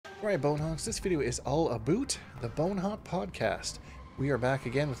Alright, Bonehawks, this video is all about the Bonehawk podcast. We are back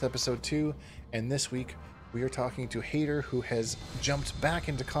again with episode 2, and this week we are talking to Hater, who has jumped back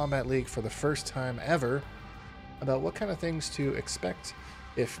into Kombat League for the first time ever, about what kind of things to expect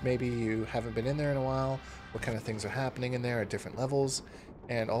if maybe you haven't been in there in a while, what kind of things are happening in there at different levels,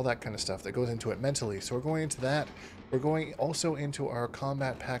 and all that kind of stuff that goes into it mentally. So we're going into that. We're going also into our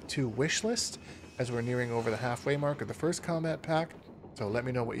Kombat Pack 2 wish list, as we're nearing over the halfway mark of the first Kombat Pack. So let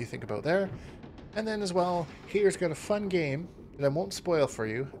me know what you think about there. And then as well, Hater's got a fun game that I won't spoil for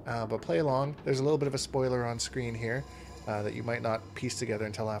you, but play along. There's a little bit of a spoiler on screen here that you might not piece together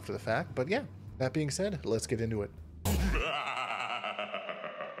until after the fact. But yeah, that being said, let's get into it.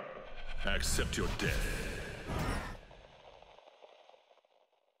 Accept your death.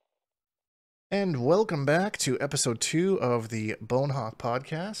 And welcome back to episode 2 of the Bonehawk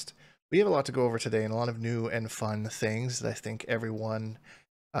podcast. We have a lot to go over today and a lot of new and fun things that I think everyone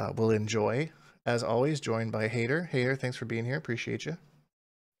will enjoy. As always, joined by Hater. Hater, thanks for being here. Appreciate you.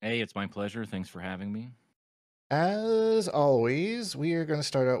 Hey, it's my pleasure. Thanks for having me. As always, we are going to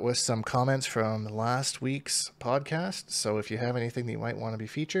start out with some comments from last week's podcast. So if you have anything that you might want to be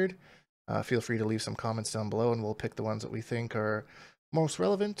featured, feel free to leave some comments down below and we'll pick the ones that we think are most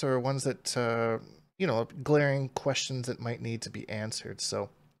relevant or ones that, glaring questions that might need to be answered. So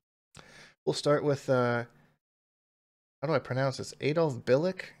we'll start with, how do I pronounce this? Adolf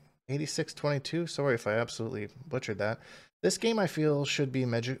Billick, 8622. Sorry if I absolutely butchered that. This game, I feel, should be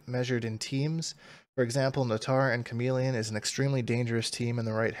measured in teams. For example, Natar and Chameleon is an extremely dangerous team in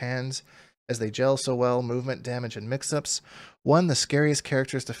the right hands, as they gel so well, movement, damage, and mix-ups. One, the scariest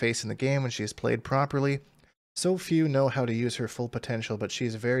characters to face in the game when she is played properly. So few know how to use her full potential, but she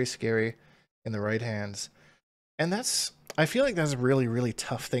is very scary in the right hands. And I feel like that's a really, really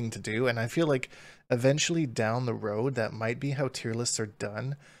tough thing to do, and I feel like eventually down the road that might be how tier lists are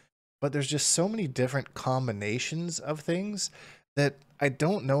done, but there's just so many different combinations of things that I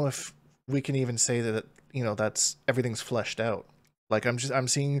don't know if we can even say that, that's everything's fleshed out. Like I'm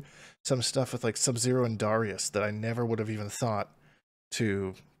seeing some stuff with like Sub-Zero and Darius that I never would have even thought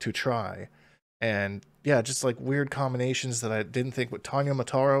to try. And yeah, just like weird combinations that I didn't think. With Tanya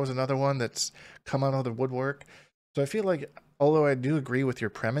Mataro is another one that's come out of the woodwork. So I feel like, although I do agree with your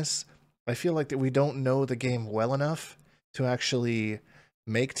premise, I feel like that we don't know the game well enough to actually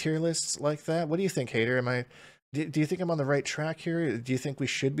make tier lists like that. What do you think, Hater? Do you think I'm on the right track here? Do you think we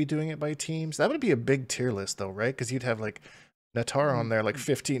should be doing it by teams? That would be a big tier list though, right? Because you'd have like Natar on there like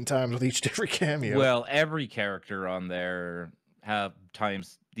 15 times with each different cameo. Well, every character on there have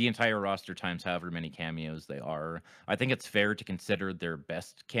times the entire roster times however many cameos they are. I think it's fair to consider their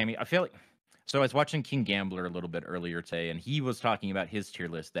best cameo. I feel like, so I was watching King Gambler a little bit earlier today, and he was talking about his tier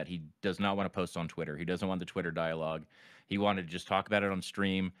list that he does not want to post on Twitter. He doesn't want the Twitter dialogue. He wanted to just talk about it on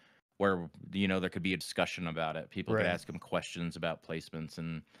stream where, there could be a discussion about it. People could ask him questions about placements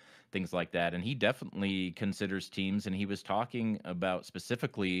and things like that. And he definitely considers teams, and he was talking about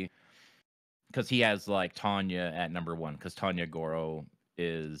specifically because he has like Tanya at number 1, because Tanya Goro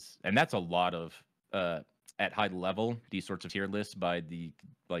is, and that's a lot of at high level, these sorts of tier lists by the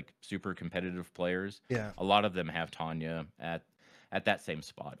like super competitive players. Yeah, a lot of them have Tanya at that same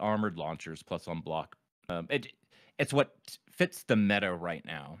spot. Armored launchers plus on block. It's what fits the meta right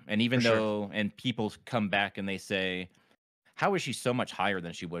now. And even though, and people come back and they say, how is she so much higher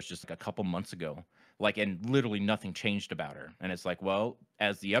than she was just like a couple months ago? Like, and literally nothing changed about her. And it's like, well,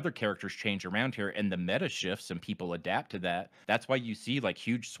 as the other characters change around here and the meta shifts and people adapt to that, that's why you see like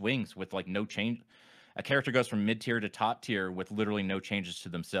huge swings with like no change. A character goes from mid tier to top tier with literally no changes to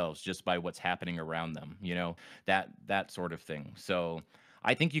themselves just by what's happening around them, that sort of thing. So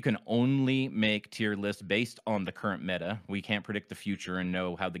I think you can only make tier lists based on the current meta. We can't predict the future and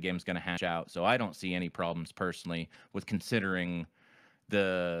know how the game's going to hash out. So I don't see any problems personally with considering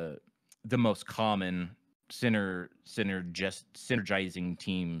the most common synergizing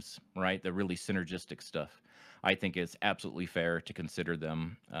teams, right? The really synergistic stuff. I think it's absolutely fair to consider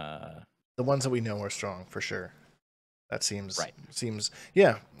them. The ones that we know are strong for sure. That seems right.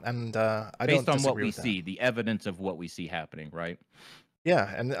 Yeah, and I based don't on what we with see, the evidence of what we see happening, right?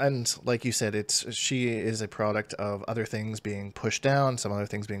 Yeah, and like you said, she is a product of other things being pushed down, some other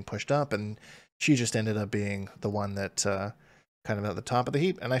things being pushed up, and she just ended up being the one that kind of at the top of the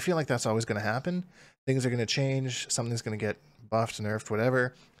heap. And I feel like that's always going to happen. Things are going to change. Something's going to get buffed, nerfed,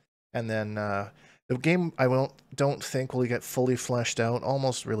 whatever. And then the game, don't think will get fully fleshed out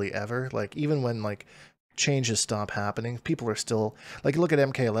almost really ever. Like even when like changes stop happening, people are still like, look at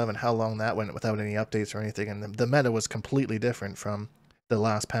MK11, how long that went without any updates or anything, and the meta was completely different from the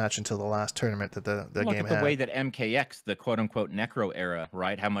last patch until the last tournament that the Look game at the way had. that MKX, the quote unquote necro era,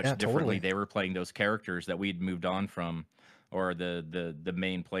 right? How much Yeah, differently totally. they were playing those characters that we'd moved on from, or the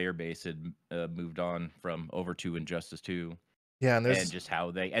main player base had moved on from over to Injustice 2. Yeah, and And there's just how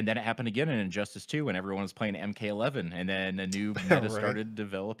they, and then it happened again in Injustice 2 when everyone was playing MK11, and then a new meta right. started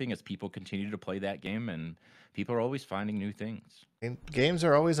developing as people continued to play that game, and people are always finding new things. And games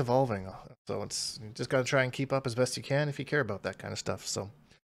are always evolving, so it's you just got to try and keep up as best you can if you care about that kind of stuff. So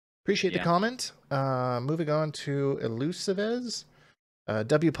appreciate the Yeah. comment. Moving on to Elusivez.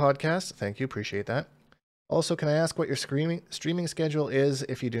 W Podcast, thank you, appreciate that. Also, can I ask what your streaming schedule is?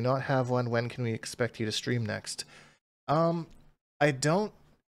 If you do not have one, when can we expect you to stream next? I don't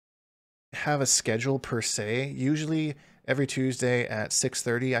have a schedule per se. Usually every Tuesday at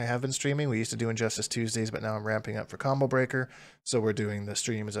 6:30 I have been streaming. We used to do Injustice Tuesdays, but now I'm ramping up for Combo Breaker. So we're doing the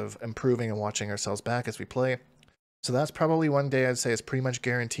streams of improving and watching ourselves back as we play. So that's probably one day I'd say is pretty much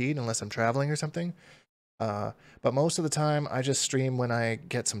guaranteed unless I'm traveling or something. But most of the time, I just stream when I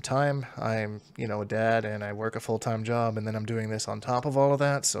get some time. I'm, a dad and I work a full-time job, and then I'm doing this on top of all of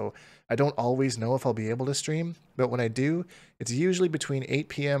that. So I don't always know if I'll be able to stream. But when I do, it's usually between 8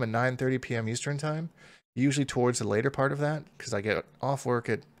 p.m. and 9:30 p.m. Eastern time, usually towards the later part of that, because I get off work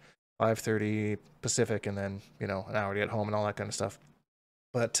at 5:30 Pacific and then, an hour to get home and all that kind of stuff.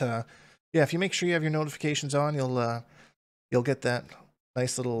 But yeah, if you make sure you have your notifications on, you'll get that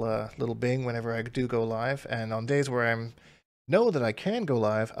nice little bing whenever I do go live. And on days where I know that I can go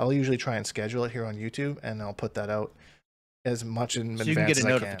live, I'll usually try and schedule it here on YouTube, and I'll put that out as much in So advance you can get as a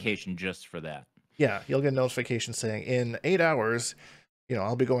I notification just for that. Yeah, you'll get a notification saying in 8 hours,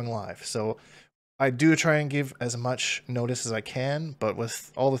 I'll be going live. So I do try and give as much notice as I can, but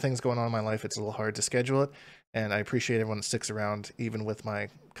with all the things going on in my life, it's a little hard to schedule it. And I appreciate everyone that sticks around, even with my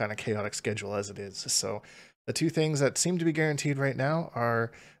kind of chaotic schedule as it is. So the two things that seem to be guaranteed right now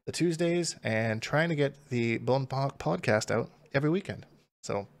are the Tuesdays and trying to get the Bone podcast out every weekend.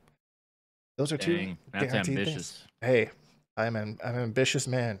 So those are Dang, two that's guaranteed ambitious. things. Hey, I'm an ambitious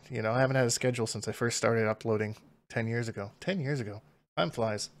man. I haven't had a schedule since I first started uploading 10 years ago. 10 years ago. Time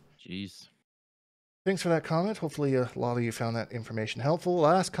flies. Jeez. Thanks for that comment. Hopefully a lot of you found that information helpful.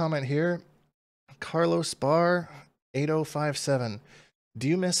 Last comment here. Carlos Bar 8057. Do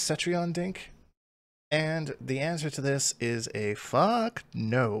you miss Cetrion And the answer to this is a fuck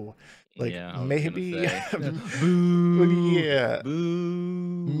no. Like, Yeah, I was maybe gonna say. Boo. yeah, Boo.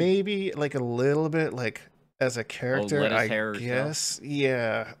 maybe like a little bit, like as a character, let us I hair herself. guess.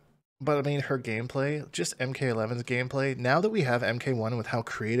 Yeah, but I mean her gameplay, just MK11's gameplay. Now that we have MK1 with how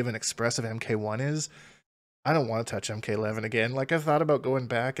creative and expressive MK1 is, I don't want to touch MK11 again. Like, I've thought about going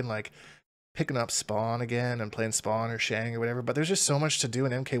back and like picking up Spawn again and playing Spawn or Shang or whatever, but there's just so much to do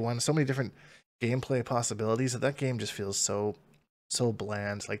in MK1, so many different gameplay possibilities that game just feels so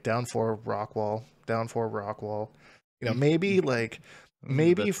bland. Like down 4 rock wall, maybe like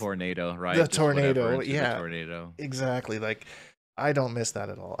the tornado, right? The Just tornado, the tornado. Exactly. Like, I don't miss that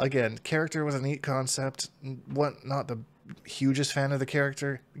at all. Again, character was a neat concept. Not the hugest fan of the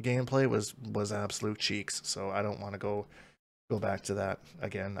character. Gameplay was absolute cheeks, so I don't want to go back to that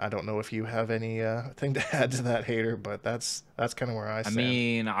again. I don't know if you have any thing to add to that, Hater, but that's kind of where I stand. I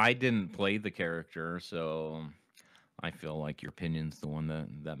mean, I didn't play the character, so I feel like your opinion's the one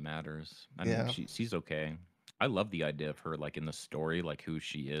that matters. I mean, she's okay. I love the idea of her, like, in the story, like who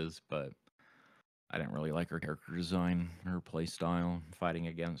she is, but I didn't really like her character design, her play style, fighting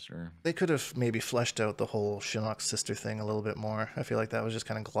against her. They could have maybe fleshed out the whole Shinnok's sister thing a little bit more. I feel like that was just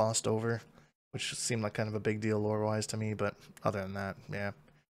kind of glossed over, which seemed like kind of a big deal lore-wise to me, but other than that, yeah,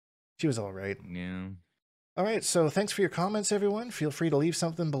 she was all right. Yeah. All right, so thanks for your comments, everyone. Feel free to leave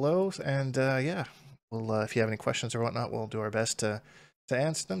something below, and yeah, we'll if you have any questions or whatnot, we'll do our best to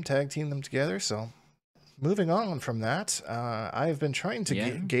answer them, tag team them together. So moving on from that, I've been trying to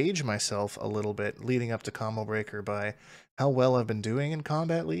gauge myself a little bit leading up to Combo Breaker by how well I've been doing in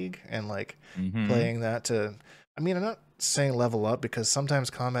Kombat League and like playing that to. I mean, I'm not saying level up because sometimes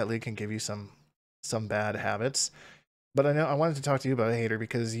Kombat League can give you some bad habits. But I know I wanted to talk to you about Hater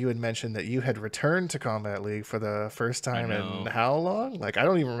because you had mentioned that you had returned to Kombat League for the first time in how long? Like, I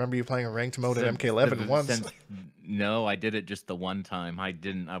don't even remember you playing a ranked mode at MK11 once. No, I did it just the one time.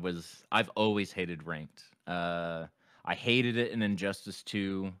 I've always hated ranked. I hated it in Injustice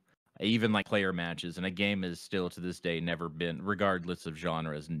 2. I even like player matches, and a game is still to this day never been, regardless of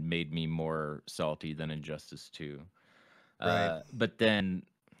genre, has made me more salty than Injustice 2. Right. But then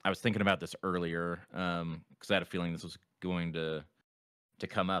I was thinking about this earlier because I had a feeling this was going to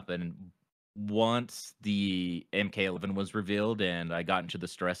come up, and once the MK11 was revealed and I got into the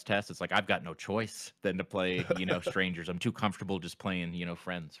stress test, it's like I've got no choice than to play, strangers. I'm too comfortable just playing,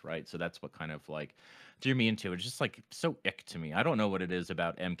 friends, right? So that's what kind of like threw me into it. It's just like so ick to me. I don't know what it is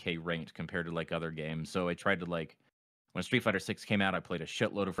about MK ranked compared to like other games. So I tried to like when Street Fighter 6 came out, I played a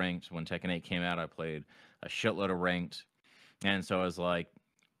shitload of ranked. When Tekken 8 came out, I played a shitload of ranked. And so I was like,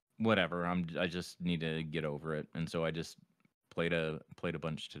 whatever, I just need to get over it. And so I just played a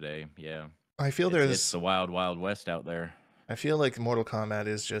bunch today. Yeah. I feel It's the wild, wild west out there. I feel like Mortal Kombat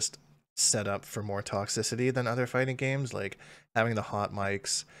is just set up for more toxicity than other fighting games, like having the hot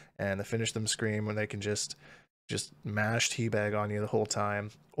mics and the finish them scream when they can just mash teabag on you the whole time,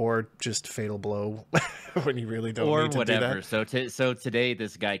 or just fatal blow when you really don't or need to whatever. do that. So today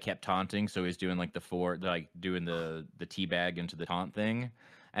this guy kept taunting, so he's doing like doing the teabag into the taunt thing,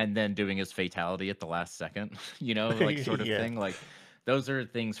 and then doing his fatality at the last second, like sort of Yeah. thing. Like those are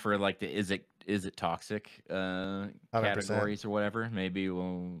things for like the is it toxic 100%. categories or whatever. Maybe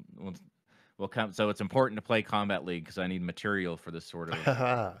we'll come. So it's important to play Kombat League because I need material for this sort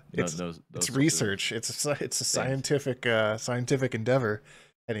of it's those research. It's a scientific endeavor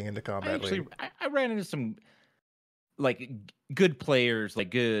heading into Kombat League. I ran into some like good players, like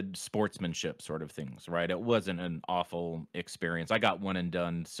good sportsmanship sort of things, right? It wasn't an awful experience. I got one and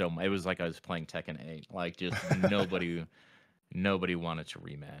done. So it was like I was playing Tekken 8. Like just nobody wanted to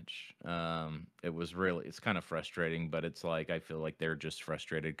rematch. It's kind of frustrating, but it's like I feel like they're just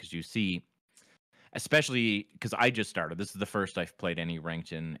frustrated because you see, especially because I just started. This is the first I've played any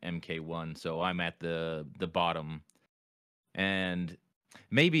ranked in MK1, so I'm at the bottom. And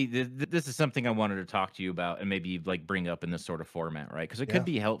maybe this is something I wanted to talk to you about and maybe like bring up in this sort of format, right? Because it could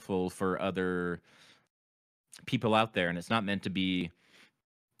be helpful for other people out there, and it's not meant to be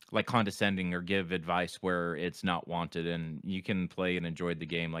like condescending or give advice where it's not wanted, and you can play and enjoy the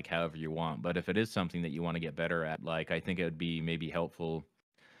game like however you want. But if it is something that you want to get better at, like I think it would be maybe helpful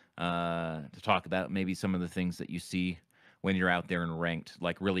to talk about maybe some of the things that you see when you're out there and ranked,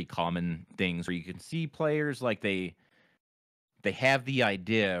 like really common things where you can see players like they have the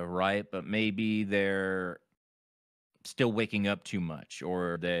idea, right? But maybe they're still waking up too much,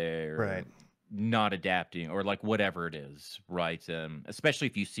 or they're not adapting, or like whatever it is, right? Especially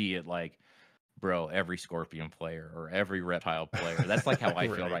if you see it like, bro, every Scorpion player or every Reptile player. That's like how I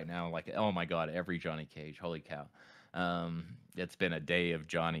feel right now. Like, oh my God, every Johnny Cage. Holy cow. It's been a day of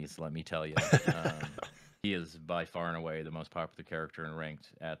Johnny's, let me tell you. He is by far and away the most popular character in ranked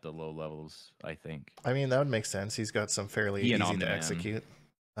at the low levels, I think. I mean, that would make sense. He's got some fairly easy to execute.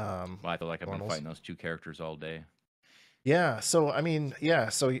 Well, I feel like I've been fighting those two characters all day. Yeah, so I mean,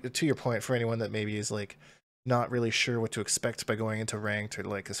 so to your point, for anyone that maybe is like not really sure what to expect by going into ranked, or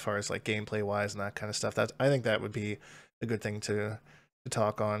like as far as like gameplay wise and that kind of stuff, I think that would be a good thing to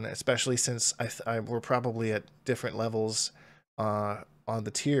talk on, especially since we're probably at different levels on the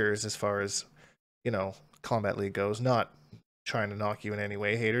tiers as far as Kombat League goes. Not trying to knock you in any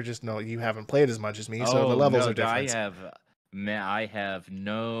way, hater. Just know you haven't played as much as me, so the levels are different. I have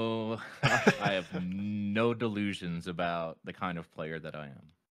no delusions about the kind of player that I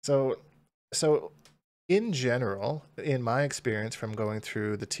am. So in general, in my experience from going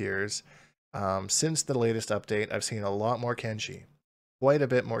through the tiers, since the latest update, I've seen a lot more Kenshi, quite a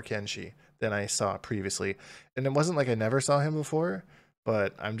bit more Kenshi than I saw previously. And it wasn't like I never saw him before,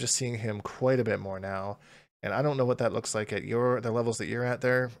 but I'm just seeing him quite a bit more now. And I don't know what that looks like at the levels that you're at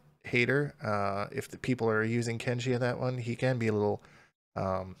there, hater. If the people are using Kenshi at that one, he can be a little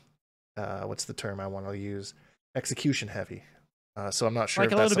what's the term I want to use, execution heavy. So I'm not sure,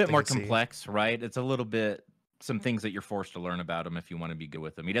 like if a that's little bit more something complex, right? It's a little bit some things that you're forced to learn about him if you want to be good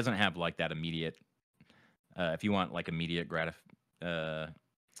with him. He doesn't have like that immediate if you want like immediate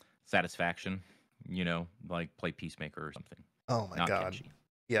satisfaction, like play Peacemaker or something. Oh my God. Kenshi.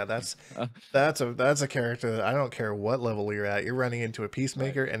 Yeah, that's a character that I don't care what level you're at. You're running into a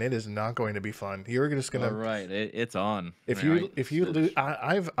Peacemaker, and it is not going to be fun. You're just gonna it's on. If you lose,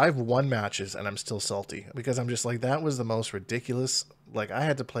 I've won matches and I'm still salty because I'm just like, that was the most ridiculous. Like, I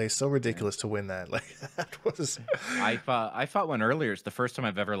had to play so ridiculous to win that. Like, that was. I fought one earlier. It's the first time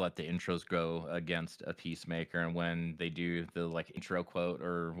I've ever let the intros go against a Peacemaker, and when they do the like intro quote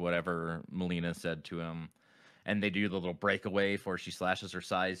or whatever Melina said to him, and they do the little breakaway before she slashes her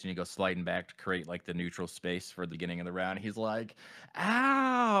sides, and you go sliding back to create like the neutral space for the beginning of the round. He's like,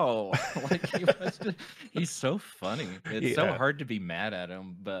 "Ow!" Like he's so funny. It's so hard to be mad at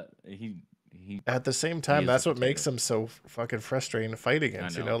him, but he. At the same time, that's what makes him so fucking frustrating to fight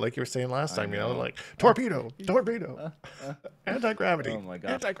against. Like you were saying last time. Like torpedo, anti-gravity. Oh my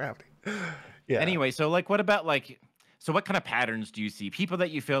God, anti-gravity. Yeah. Anyway, so like, what about like? So what kind of patterns do you see? People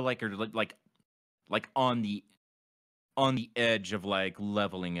that you feel like are like on the edge of like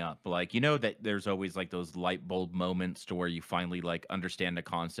leveling up. Like, you know that there's always like those light bulb moments to where you finally like understand a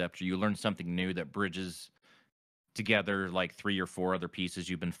concept or you learn something new that bridges together like three or four other pieces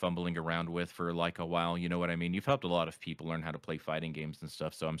you've been fumbling around with for like a while. You know what I mean? You've helped a lot of people learn how to play fighting games and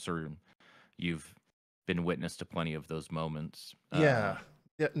stuff. So I'm sure you've been witness to plenty of those moments. Yeah,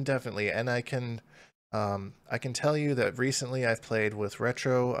 yeah, definitely. And I can tell you that recently I've played with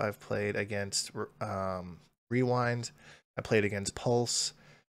Retro. I've played against Rewind. I played against Pulse.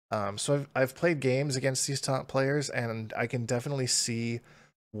 So I've played games against these top players, and I can definitely see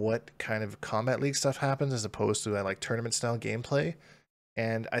what kind of Combat League stuff happens as opposed to like tournament style gameplay.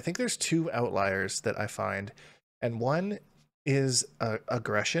 And I think there's two outliers that I find, and one is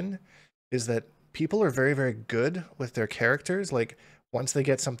aggression. Is that people are very, very good with their characters. Like once they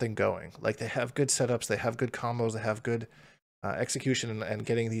get something going, like they have good setups, they have good combos, they have good execution and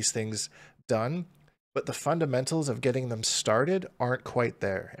getting these things done. But the fundamentals of getting them started aren't quite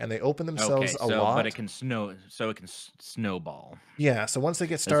there, and they open Okay, themselves a so but lot. it can snowball. Yeah, so once they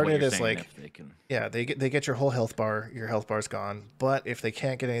get Is what started, you're it's saying like, if they can. yeah, they get your whole health bar. Your health bar's gone. But if they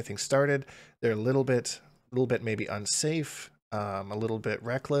can't get anything started, they're a little bit maybe unsafe, a little bit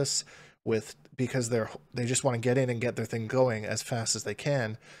reckless with because they just want to get in and get their thing going as fast as they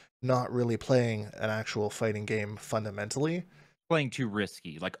can, not really playing an actual fighting game fundamentally. Playing too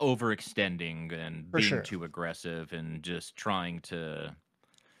risky, like overextending and For being sure. too aggressive and just trying to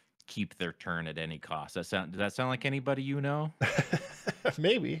keep their turn at any cost. Does that sound like anybody you know?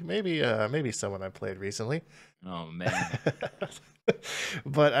 Maybe someone I played recently. Oh man.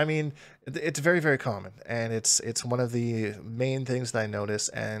 But I mean, it's very, very common, and it's one of the main things that I notice.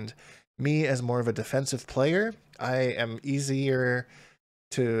 And me, as more of a defensive player, I am easier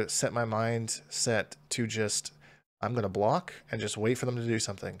to set my mind set to just I'm going to block and just wait for them to do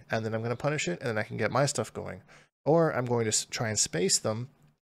something, and then I'm going to punish it, and then I can get my stuff going. Or I'm going to try and space them,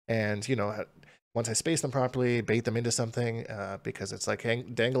 and once I space them properly, bait them into something, because it's like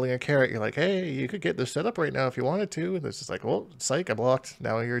dangling a carrot. You're like, hey, you could get this set up right now if you wanted to, and it's just like, well, psych, I blocked.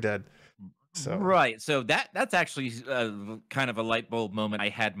 Now you're dead. So Right. So that's actually kind of a light bulb moment I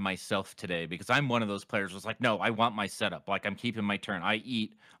had myself today because I'm one of those players who's like, no, I want my setup. Like I'm keeping my turn. I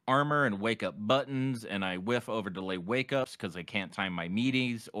eat armor and wake up buttons and I whiff over delay wake ups because I can't time my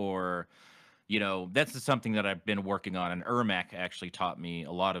meaties or that's just something that I've been working on. And Ermac actually taught me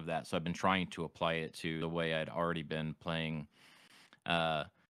a lot of that. So I've been trying to apply it to the way I'd already been playing uh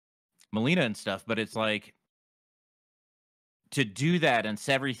Melina and stuff. But it's like to do that and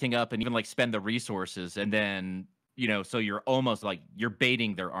set everything up and even like spend the resources and then so you're almost like you're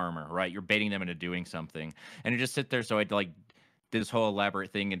baiting their armor, right? You're baiting them into doing something and you just sit there. So I'd like this whole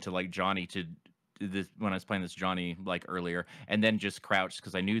elaborate thing into like Johnny to this when I was playing this Johnny like earlier and then just crouched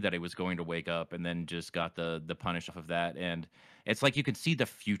because I knew that I was going to wake up and then just got the punish off of that. And it's like you can see the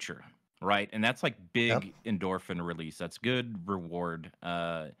future, right? And that's like yep. big endorphin release. That's good reward.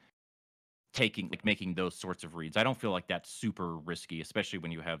 Taking like making those sorts of reads. I don't feel like that's super risky, especially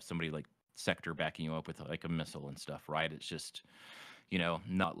when you have somebody like Sector backing you up with like a missile and stuff, right? It's just,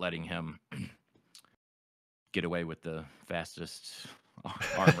 not letting him get away with the fastest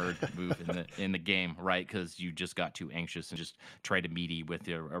armored move in the game, right? Because you just got too anxious and just tried to meaty with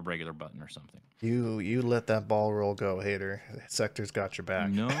a regular button or something. You let that ball roll go, hater. Sector's got your back.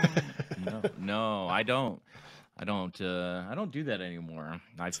 No, I don't. I don't do that anymore.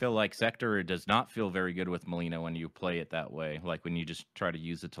 I feel like Sector does not feel very good with Molina when you play it that way. Like when you just try to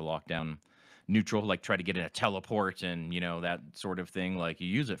use it to lock down neutral, like try to get in a teleport and that sort of thing. Like you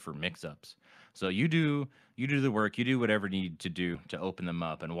use it for mix-ups. So you do the work, you do whatever you need to do to open them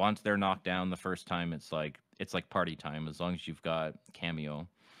up. And once they're knocked down the first time, it's like party time as long as you've got cameo.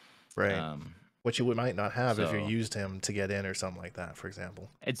 Right. Um Which you might not have if you so used him to get in or something like that, for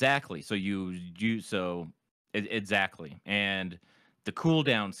example. Exactly. So exactly. And the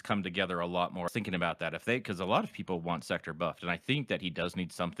cooldowns come together a lot more. Thinking about that, because a lot of people want Sector buffed, and I think that he does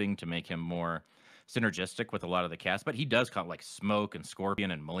need something to make him more synergistic with a lot of the cast. But he does call like Smoke and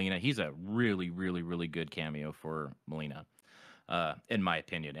Scorpion and Melina. He's a really, really, really good cameo for Melina, in my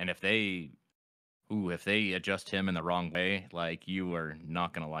opinion. And if they adjust him in the wrong way, like you are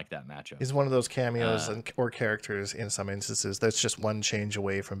not gonna like that matchup. He's one of those cameos Uh, or characters in some instances that's just one change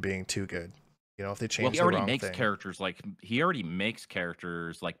away from being too good. If they Well, change the wrong thing. he already makes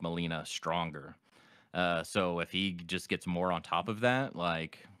characters like Melina stronger. So if he just gets more on top of that,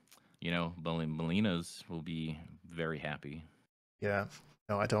 like, Melina's will be very happy. Yeah.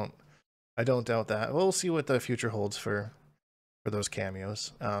 No, I don't doubt that. We'll see what the future holds for those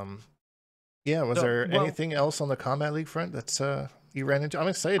cameos. Yeah, was So, there well, anything else on the Kombat League front that's you ran into? I'm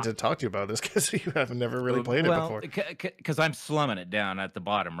excited to talk to you about this because you have never really played it well, before. because I'm slumming it down at the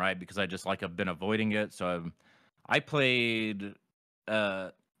bottom, right? Because I just like I've been avoiding it. So I played uh,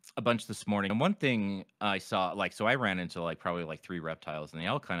 a bunch this morning, and one thing I saw, like, so I ran into like probably like three reptiles, and they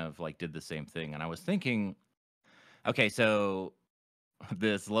all kind of like did the same thing. And I was thinking, okay, so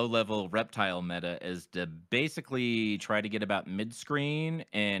this low level reptile meta is to basically try to get about mid screen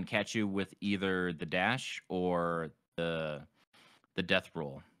and catch you with either the dash or the death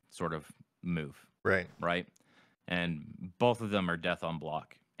roll sort of move, Right. right? And both of them are death on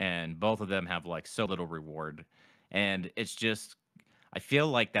block, and both of them have like so little reward, and it's just I feel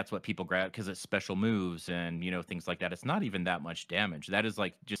like that's what people grab because it's special moves and things like that. It's not even that much damage. That is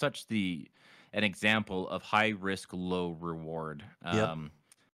like just such the an example of high risk, low reward. Yep.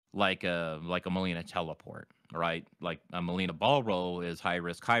 Like a Melina teleport, right? Like a Melina ball roll is high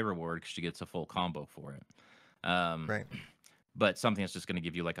risk, high reward because she gets a full combo for it. Um, Right. but something that's just going to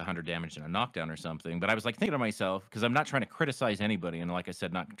give you like 100 damage and a knockdown or something. But I was like thinking to myself, because I'm not trying to criticize anybody, and like I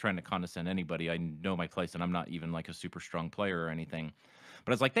said, not trying to condescend anybody. I know my place, and I'm not even like a super strong player or anything.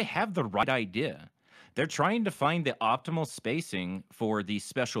 But it's like they have the right idea. They're trying to find the optimal spacing for these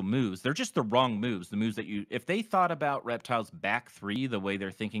special moves. They're just the wrong moves. The moves that if they thought about Reptile's back three the way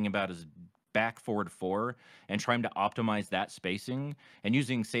they're thinking about is back forward four and trying to optimize that spacing and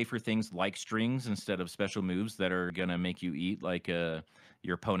using safer things like strings instead of special moves that are going to make you eat like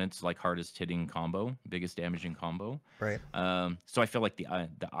your opponent's like hardest hitting combo, biggest damaging combo. Right. So I feel like the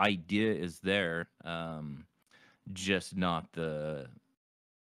idea is there, just not the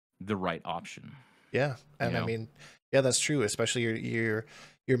right option. Yeah, and I mean, yeah, that's true. Especially you're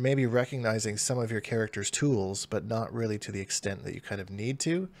maybe recognizing some of your character's tools, but not really to the extent that you kind of need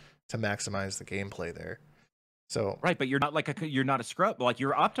to maximize the gameplay there. So Right, but you're not like you're not a scrub. Like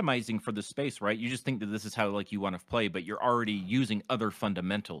you're optimizing for the space, right? You just think that this is how like you want to play, but you're already using other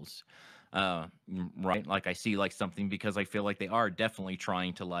fundamentals. Right? Like I see like something because I feel like they are definitely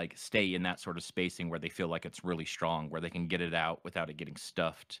trying to like stay in that sort of spacing where they feel like it's really strong, where they can get it out without it getting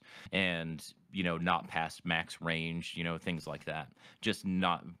stuffed and not past max range, things like that. Just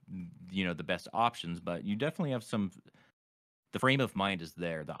not the best options, but you definitely have the frame of mind is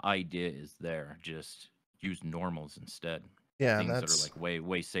there, the idea is there. Just use normals instead. yeah, and Things that are like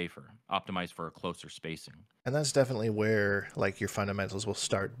way safer, optimized for a closer spacing. that's definitely where like your fundamentals will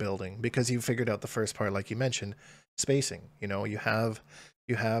start building because you figured out the first part, like you mentioned, spacing.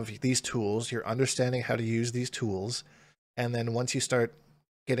 You have these tools, you're understanding how to use these tools, and then once you start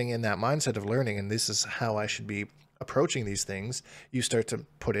getting in that mindset of learning, and this is how I should be approaching these things, you start to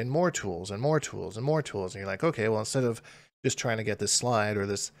put in more tools and more tools and more tools, and you're like, okay, well, instead of just trying to get this slide or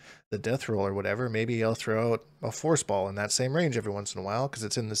the death roll or whatever, maybe I'll throw out a force ball in that same range every once in a while because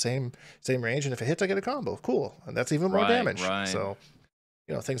it's in the same range, and if it hits, I get a combo. Cool, and that's even more damage. Right. So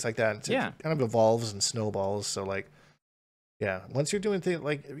things like that. Yeah. It kind of evolves and snowballs. So like, yeah, once you're doing things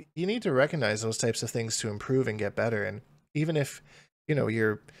like you need to recognize those types of things to improve and get better. And even if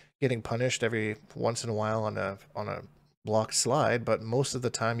you're getting punished every once in a while on a blocked slide, but most of the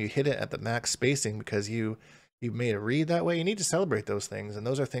time you hit it at the max spacing because you made a read that way, you need to celebrate those things. And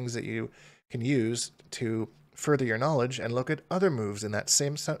those are things that you can use to further your knowledge and look at other moves in that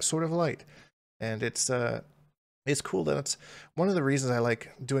same sort of light. And it's cool that it's one of the reasons I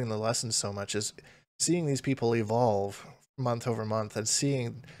like doing the lessons so much is seeing these people evolve month over month and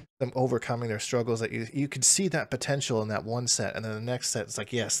seeing them overcoming their struggles, that you could see that potential in that one set, and then the next set it's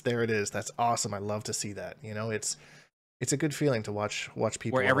like, yes, there it is, that's awesome, I love to see that. It's a good feeling to watch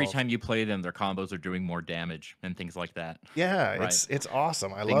people where every evolve. time you play them, their combos are doing more damage and things like that. Yeah, right? it's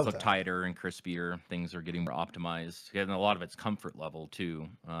awesome. I Things love look that. tighter and crispier. Things are getting more optimized, and a lot of it's comfort level too.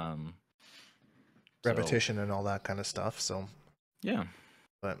 Repetition and all that kind of stuff. So yeah,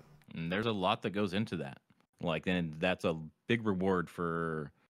 but and there's a lot that goes into that. Like, and that's a big reward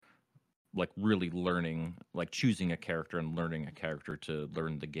for like really learning, like choosing a character and learning a character to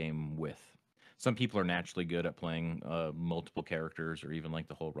learn the game with. Some people are naturally good at playing multiple characters or even like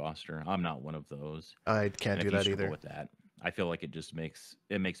the whole roster. I'm not one of those. I can't And do if you that struggle either. with that, I feel like it just makes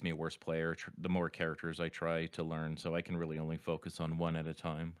me a worse player. The more characters I try to learn, so I can really only focus on one at a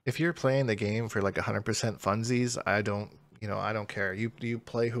time. If you're playing the game for like 100% funsies, I don't care. You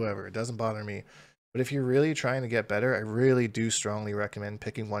play whoever, it doesn't bother me. But if you're really trying to get better, I really do strongly recommend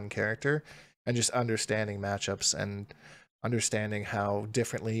picking one character and just understanding matchups and understanding how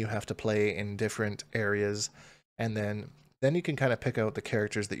differently you have to play in different areas. And then you can kind of pick out the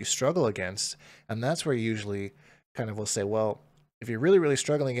characters that you struggle against. And that's where you usually kind of will say, well, if you're really, really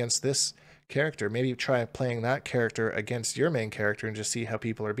struggling against this character. Maybe try playing that character against your main character and just see how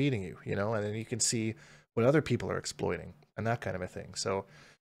people are beating you, you know, and then you can see what other people are exploiting and that kind of a thing. So,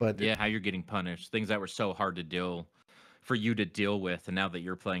 but Yeah, how you're getting punished. Things that were so hard to deal for you to deal with, and now that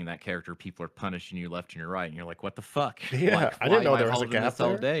you're playing that character, people are punishing you left and your right, and you're like, what the fuck? yeah, Like, I why didn't am know I there was a holding gap this all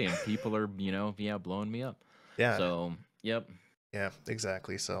there. day? And people are, yeah, blowing me up. Yeah, So, yep. yeah,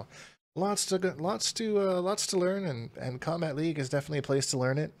 exactly. So, lots to learn, and Combat League is definitely a place to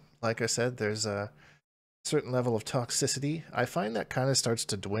learn it. Like I said, there's a certain level of toxicity. I find that kind of starts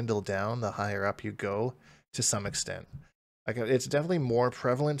to dwindle down the higher up you go to some extent. Like it's definitely more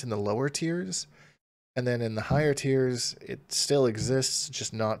prevalent in the lower tiers, and then in the higher tiers, it still exists,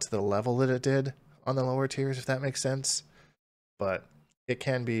 just not to the level that it did on the lower tiers, if that makes sense. But it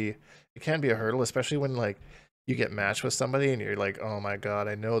can be a hurdle, especially when like you get matched with somebody and you're like, oh my god,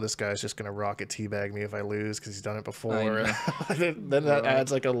 I know this guy's just gonna rocket teabag me if I lose because he's done it I before. know. Then that Right.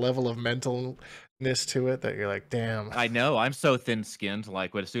 adds like a level of mentalness to it that you're like, damn. I know. I'm so thin-skinned.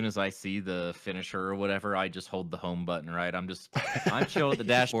 Like, as soon as I see the finisher or whatever, I just hold the home button, right? I'm chill at the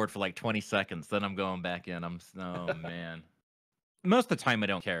dashboard for like 20 seconds, then I'm going back in. Oh man. Most of the time I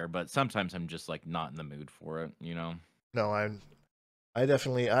don't care, but sometimes I'm just like not in the mood for it, you know? No, I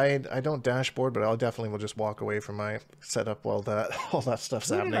definitely I don't dashboard, but I'll definitely will just walk away from my setup while that all that stuff's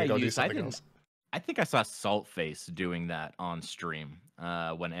Who did happening I and go do use? something else. I think I saw Saltface doing that on stream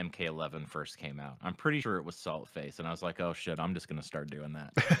when MK11 first came out. I'm pretty sure it was Saltface, and I was like, "Oh shit, I'm just gonna start doing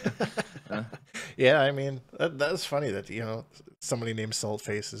that." Yeah, I mean that's funny that somebody named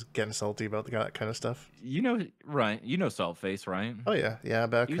Saltface is getting salty about that kind of stuff. You know, right? You know Saltface, right? Oh yeah, yeah,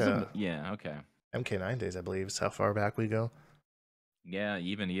 back Yeah, okay. MK9 days, I believe is how far back we go. Yeah,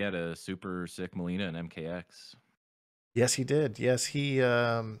 even he had a super sick Molina and MKX. Yes, he did. Yes, he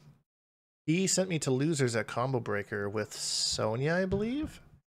sent me to losers at Combo Breaker with Sonya, I believe.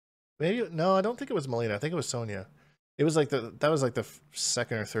 Maybe no, I don't think it was Melina. I think it was Sonya. It was like that was like the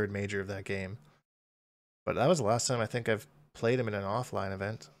second or third major of that game. But that was the last time I think I've played him in an offline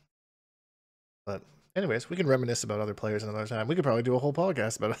event. But anyways, we can reminisce about other players another time. We could probably do a whole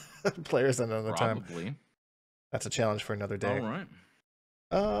podcast about players another time. Probably. That's a challenge for another day. All right.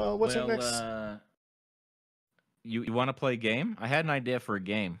 What's up Well, next? you want to play a game? I had an idea for a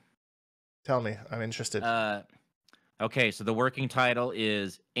game. Tell me, I'm interested. Okay, so the working title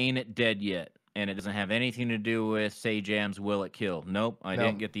is Ain't It Dead Yet? And it doesn't have anything to do with Sajam's Will It Kill. Nope, I No.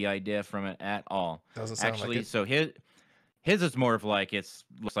 didn't get the idea from it at all. Doesn't sound Actually, like it. so his is more of like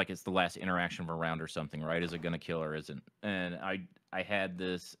looks like it's the last interaction of a round or something, right? Is it gonna kill or isn't? And I had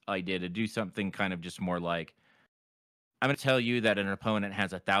this idea to do something kind of just more like, I'm gonna tell you that an opponent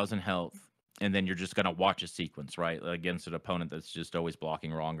has 1,000 health, and then you're just gonna watch a sequence, right? Against an opponent that's just always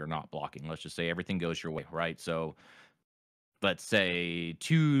blocking wrong or not blocking. Let's just say everything goes your way, right? So let's say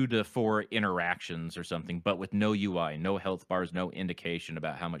 2 to 4 interactions or something, but with no UI, no health bars, no indication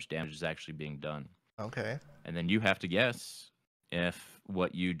about how much damage is actually being done. Okay. And then you have to guess if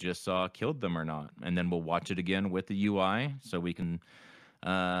what you just saw killed them or not. And then we'll watch it again with the UI so we can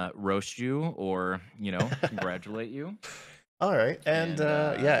roast you or, congratulate you. All right. And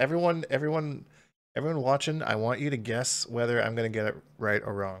yeah, everyone watching, I want you to guess whether I'm going to get it right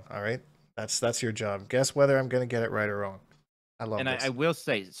or wrong. All right? That's your job. Guess whether I'm going to get it right or wrong. I love this. I will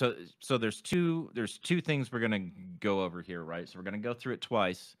say, so there's two things we're gonna go over here, right? So we're gonna go through it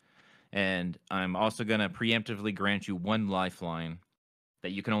twice, and I'm also gonna preemptively grant you 1 lifeline that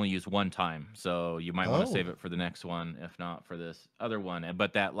you can only use 1 time. So you might want to save it for the next one, if not for this other one.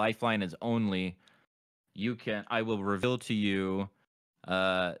 But that lifeline is only I will reveal to you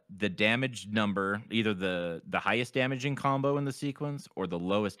the damage number, either the highest damaging combo in the sequence or the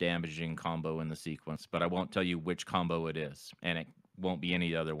lowest damaging combo in the sequence, but I won't tell you which combo it is, and it won't be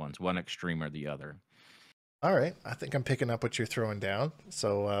any other ones, one extreme or the other. All right. I think I'm picking up what you're throwing down.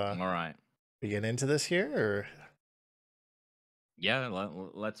 So All right. we get into this here or Yeah,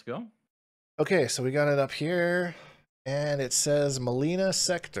 let's go. okay, so we got it up here and it says Molina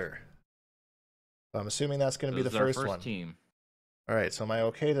Sector. So I'm assuming that's going to be the first one. Team. All right, so am I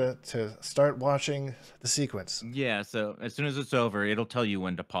okay to start watching the sequence? Yeah, so as soon as it's over, it'll tell you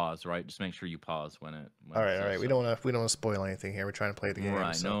when to pause, right? Just make sure you pause when it. All right. We don't want to spoil anything here. We're trying to play the game.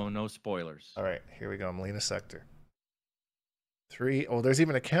 Right. So. No spoilers. All right, here we go. Molina Sector. 3. Oh, there's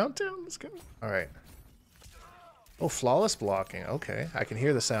even a countdown. Let's go. All right. Oh, flawless blocking. Okay, I can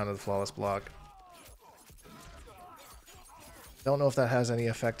hear the sound of the flawless block. Don't know if that has any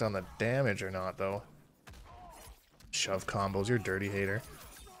effect on the damage or not, though. Shove combos, you're a dirty hater.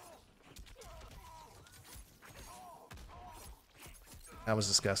 That was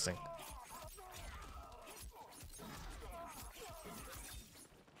disgusting.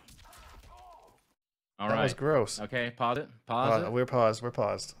 All That right. was gross. Okay, pause it. Pause it. We're paused. We're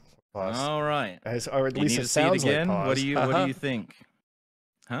paused. Paused. All right. Or at You least need it to see it sounds like again. pause. What do you think?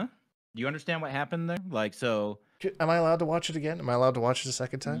 Huh? Do you understand what happened there? Like, so Am I allowed to watch it again? Am I allowed to watch it a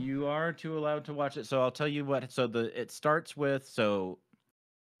second time? you are too allowed to watch it. So I'll tell you what. So it starts with, so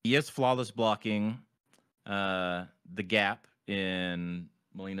he is flawless blocking the gap in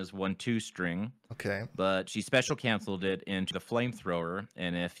Melina's 1-2 string, Okay. but she special canceled it into the flamethrower.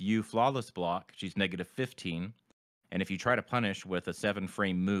 And if you flawless block, she's -15. And if you try to punish with a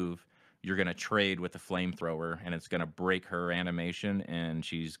 7-frame move, you're going to trade with the flamethrower, and it's going to break her animation, and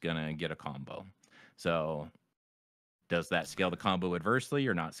she's going to get a combo. So does that scale the combo adversely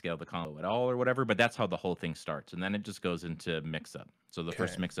or not scale the combo at all or whatever? But that's how the whole thing starts. And then it just goes into mix-up. So the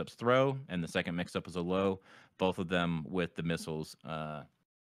first mix-up's throw, and the second mix-up is a low, both of them with the missiles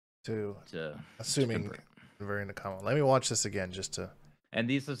assuming converting to combo. Let me watch this again just to... And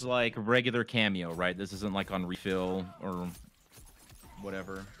this is like regular cameo, right? This isn't like on refill or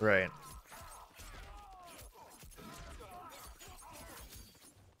whatever. Right.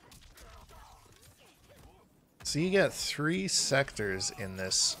 So you get 3 sectors in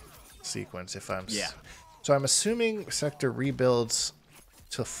this sequence, if I'm... Yeah. So I'm assuming sector rebuilds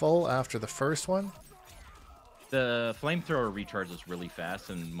to full after the first one? The flamethrower recharges really fast,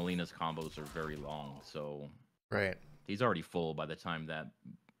 and Melina's combos are very long, so... Right. He's already full by the time that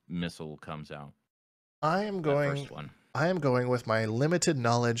missile comes out. I am going with my limited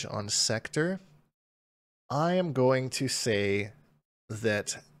knowledge on sector. I am going to say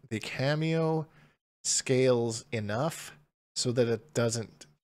that the cameo scales enough so that it doesn't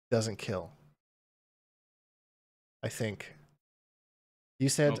kill. I think. You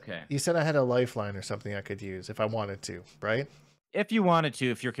said I had a lifeline or something I could use if I wanted to, right? If you wanted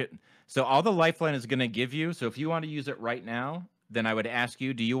to, so all the lifeline is going to give you. So if you want to use it right now, then I would ask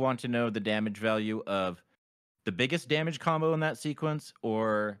you, do you want to know the damage value of the biggest damage combo in that sequence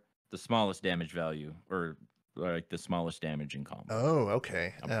or the smallest damage value, or like the smallest damaging combo? Oh,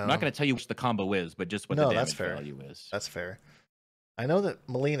 okay. I'm not going to tell you which the combo is, but just what the damage value is. That's fair. I know that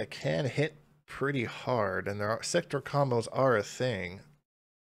Melina can hit pretty hard, and sector combos are a thing.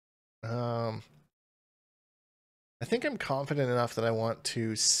 I think I'm confident enough that I want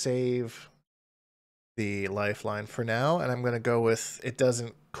to save the lifeline for now, and I'm going to go with it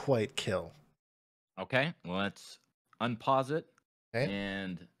doesn't quite kill. Okay, well, let's unpause it,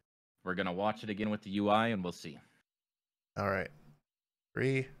 and we're going to watch it again with the UI, and we'll see. All right.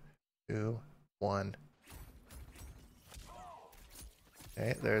 3, 2, 1.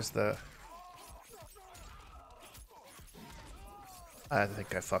 Okay, there's the... I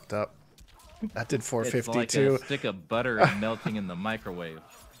think I fucked up. That did 452. It's like a stick of butter melting in the microwave.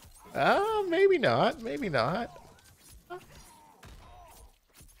 Maybe not. Maybe not.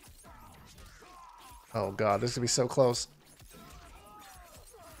 Oh god, this is gonna be so close.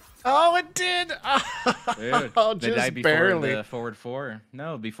 Oh, it did! Dude, oh, the just night before barely. the forward 4.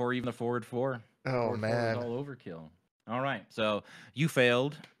 No, before even the forward 4. Oh, forward man. 4 was all overkill. All right, so you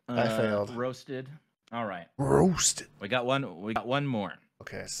failed. I failed. Roasted. All right. Roasted. We got one more.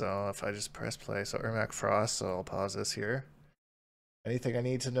 Okay, so if I just press play, so Ermac Frost, so I'll pause this here. Anything I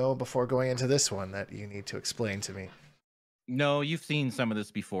need to know before going into this one that you need to explain to me? No, you've seen some of this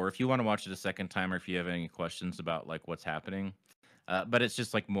before. If you want to watch it a second time, or if you have any questions about like what's happening, but it's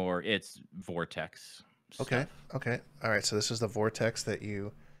just like it's Vortex stuff. Okay. All right, so this is the Vortex that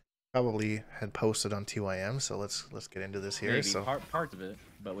you probably had posted on TYM, so let's get into this here. Maybe so parts of it,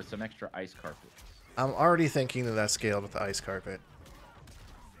 but with some extra ice carpets. I'm already thinking that that's scaled with the ice carpet.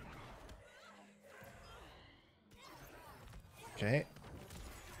 Okay.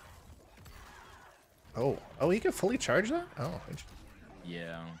 Oh, he can fully charge that? Oh,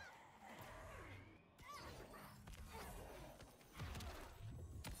 yeah.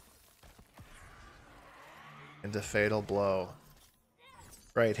 Into Fatal Blow.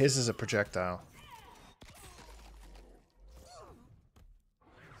 Right, his is a projectile.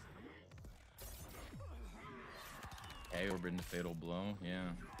 Okay, we're into Fatal Blow, yeah.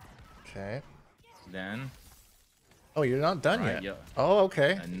 Okay. Then... Oh, you're not done yet. Yeah. Oh,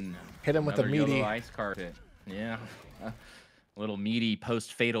 okay. Hit him with the meaty yellow ice carpet. Yeah. Little meaty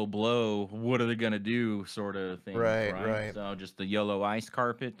post-fatal blow. What are they gonna do? Sort of thing. Right. So just the yellow ice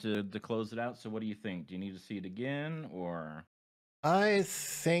carpet to close it out. So what do you think? Do you need to see it again, or? I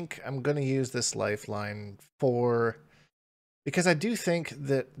think I'm gonna use this lifeline because I do think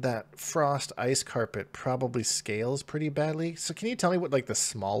that frost ice carpet probably scales pretty badly. So can you tell me what like the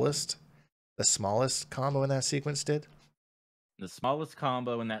smallest combo in that sequence did? The smallest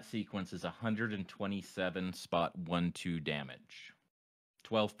combo in that sequence is 127 spot 1-2 damage.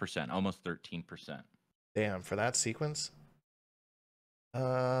 12%, almost 13%. Damn, for that sequence?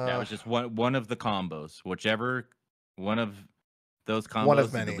 That was just one of the combos. Whichever one of those one of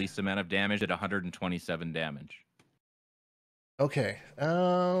combos did the many. least amount of damage at 127 damage. Okay.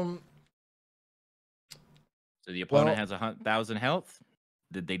 So the opponent has 1,000 health.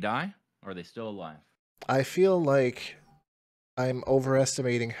 Did they die? Or are they still alive? I feel like I'm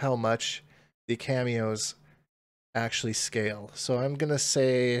overestimating how much the cameos actually scale. So I'm gonna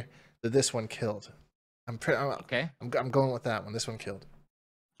say that this one killed. Okay. I'm going with that one. This one killed.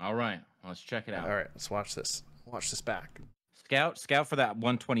 All right. Let's check it out. All right, let's watch this. Watch this back. Scout for that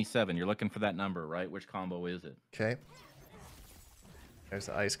 127. You're looking for that number, right? Which combo is it? Okay. There's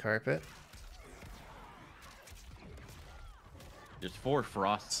the ice carpet. There's 4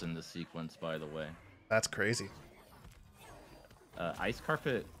 frosts in this sequence, by the way. That's crazy. Ice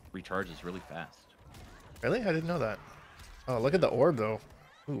carpet recharges really fast. Really? I didn't know that. Oh, look at the orb, though.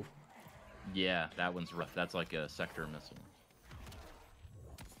 Ooh. Yeah, that one's rough. That's like a sector missile.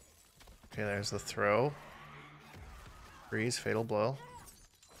 Okay, there's the throw. Freeze, fatal blow.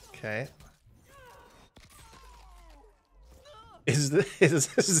 Okay. Is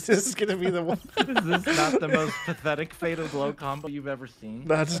this gonna be the one? Is this not the most pathetic fatal blow combo you've ever seen?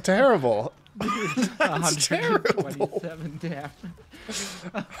 That's terrible. That's terrible. 127 damage.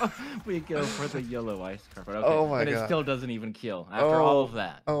 We go for the yellow ice carpet. Okay. Oh my God. God. It still doesn't even kill after all of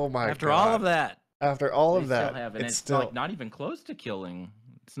that. Oh my God. After all of that. After all of They that, still have, and it's it's still like not even close to killing.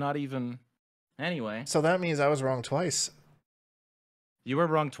 It's not even. Anyway. So that means I was wrong twice. You were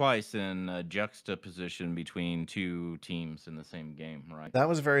wrong twice in a juxtaposition between 2 teams in the same game, right? That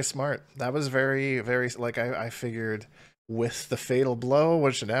was very smart. That was very, very, like, I figured with the fatal blow,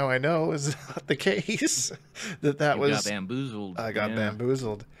 which now I know is not the case, you got bamboozled. I got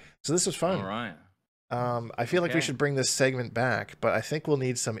bamboozled. So this was fun. All right. I feel like we should bring this segment back, but I think we'll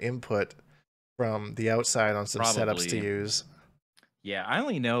need some input from the outside on some setups to use. Yeah, I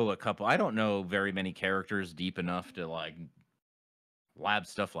only know a couple. I don't know very many characters deep enough to, like, lab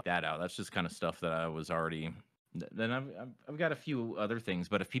stuff like that out. That's just kind of stuff that I was already. Then I've got a few other things,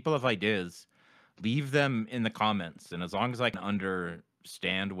 but if people have ideas, leave them in the comments, and as long as I can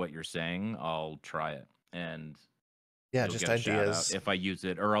understand what you're saying, I'll try it. And yeah, just ideas if I use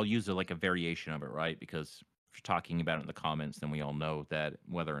it, or I'll use it like a variation of it, right? Because if you're talking about it in the comments, then we all know that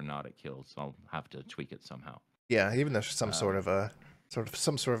whether or not it kills, I'll have to tweak it somehow. Yeah, even if some sort of a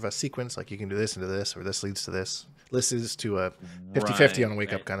sequence, like you can do this into this, or this leads to this. This is to a 50-50 on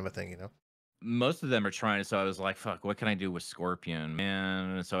wake up kind of a thing, you know? Most of them are trying, so I was like, fuck, what can I do with Scorpion,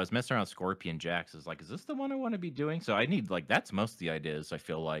 man? So I was messing around with Scorpion Jax. I was like, is this the one I want to be doing? So I need, like, that's most of the ideas, I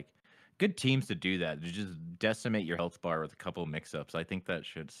feel like. Good teams to do that, to just decimate your health bar with a couple of mix-ups. I think that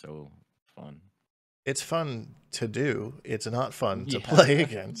shit's so fun. It's fun to do. It's not fun to play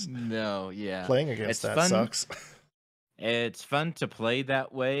against. No, yeah. Playing against that sucks. It's fun to play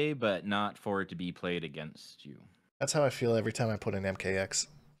that way, but not for it to be played against you. That's how I feel every time I put in MKX.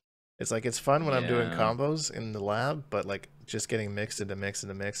 It's like, it's fun when I'm doing combos in the lab, but like just getting mixed into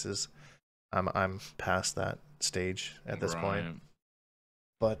mixes, I'm past that stage at this point.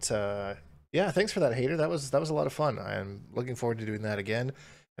 But yeah, thanks for that, Hater. That was a lot of fun. I'm looking forward to doing that again,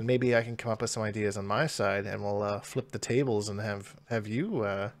 and maybe I can come up with some ideas on my side, and we'll flip the tables and have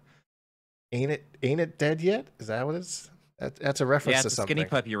you. Ain't it dead yet? Is that what it's? That's a reference to something. Skinny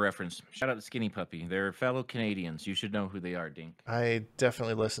Puppy reference. Shout out to Skinny Puppy. They're fellow Canadians. You should know who they are, Dink. I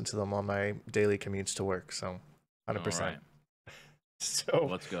definitely listen to them on my daily commutes to work, so 100%. Right. So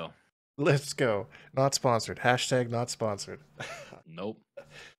let's go. Let's go. Not sponsored. Hashtag not sponsored. Nope.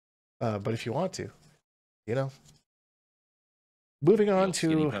 But if you want to, you know. Moving on to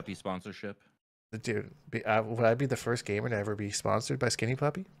Skinny Puppy sponsorship. Dude, would I be the first gamer to ever be sponsored by Skinny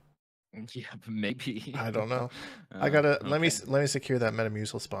Puppy? Yeah, maybe. I don't know. I gotta let me secure that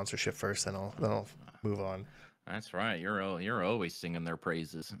Metamucil sponsorship first, then I'll move on. That's right. You're always singing their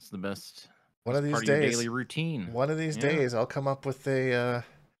praises. It's the best. One of these part days, of your daily routine. One of these days, I'll come up with a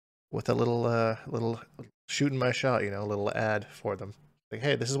little shooting my shot, you know, a little ad for them. Like,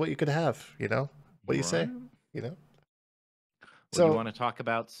 hey, this is what you could have, you know. What do you say? You know. So you want to talk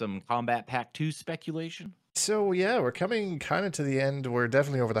about some Kombat Pack 2 speculation? So yeah, we're coming kind of to the end. We're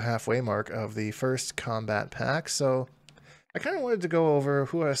definitely over the halfway mark of the first Kombat Pack. So I kind of wanted to go over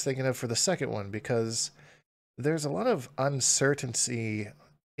who I was thinking of for the second one, because there's a lot of uncertainty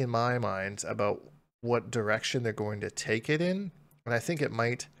in my mind about what direction they're going to take it in. And I think it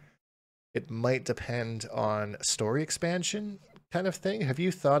might depend on story expansion kind of thing. Have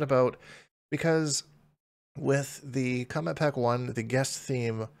you thought about, because with the Kombat Pack 1, the guest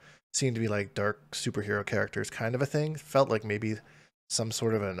theme seemed to be like dark superhero characters kind of a thing. Felt like maybe some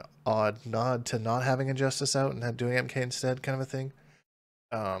sort of an odd nod to not having Injustice out and doing MK instead, kind of a thing.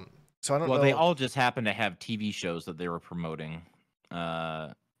 So I don't know. Well, they all just happen to have TV shows that they were promoting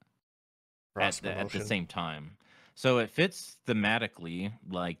at the same time. So it fits thematically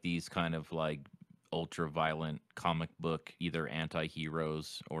like these kind of like ultra violent comic book, either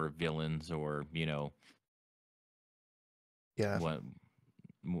anti-heroes or villains or, Yeah.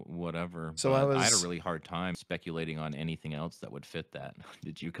 whatever. So But I had a really hard time speculating on anything else that would fit that.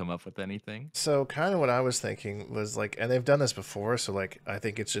 Did you come up with anything? So kind of what I was thinking was like, and they've done this before, so like I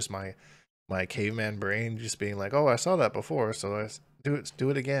think it's just my caveman brain just being like, oh, I saw that before, so let's do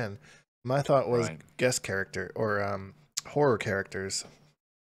it again. My thought was guest character or horror characters,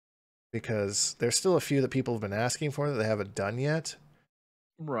 because there's still a few that people have been asking for that they haven't done yet.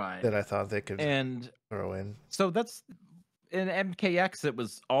 Right. That I thought they could throw in. So that's in MKX. It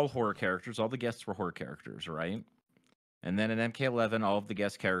was all horror characters. All the guests were horror characters, right? And then in MK11, all of the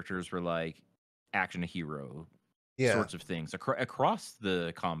guest characters were like action hero sorts of things across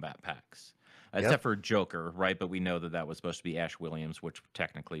the combat packs. Except for Joker, right? But we know that was supposed to be Ash Williams, which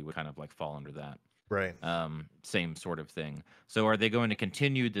technically would kind of like fall under that. Right. Same sort of thing. So are they going to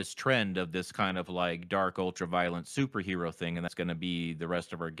continue this trend of this kind of like dark, ultra-violent superhero thing, and that's going to be the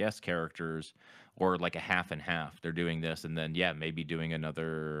rest of our guest characters, or like a half and half? They're doing this, and then maybe doing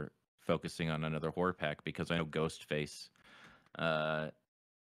focusing on another horror pack, because I know Ghostface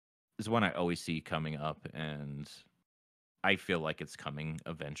is one I always see coming up, and I feel like it's coming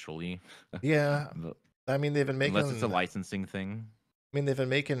eventually. Yeah. I mean, they've been making... Unless it's a licensing thing. I mean, they've been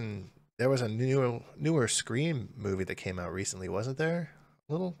making... There was a newer Scream movie that came out recently, wasn't there?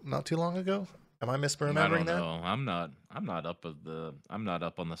 Not too long ago? Am I misremembering that? I don't know. I'm not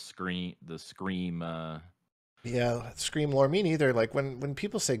up on the Scream Yeah, Scream lore. Me neither. Like when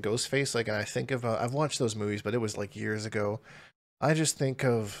people say Ghostface, like, and I think of I've watched those movies, but it was like years ago. I just think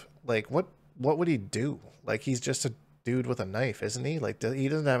of like what would he do? Like, he's just a dude with a knife, isn't he? Like, he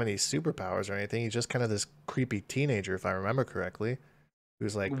doesn't have any superpowers or anything. He's just kind of this creepy teenager, if I remember correctly,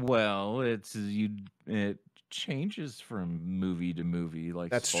 who's like... Well, it changes from movie to movie. Like,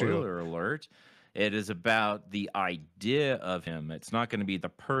 that's spoiler alert. It is about the idea of him. It's not going to be the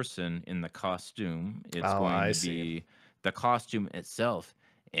person in the costume. It's going to be the costume itself.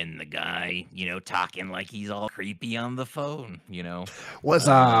 And the guy, talking like he's all creepy on the phone, What's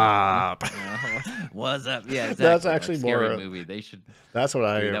up? What's up? Yeah, exactly. That's actually like, more scary movie. They should. That's what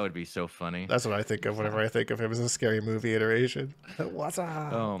that would be so funny. That's what I think of whenever I think of him as a scary movie iteration. What's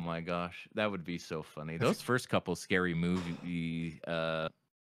up? Oh my gosh, that would be so funny. Those first couple scary movie, the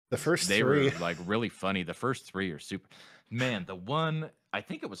first they three were like really funny. The first three are super. Man, the one, I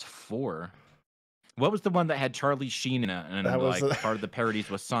think it was 4. What was the one that had Charlie Sheen in it, and like part of the parodies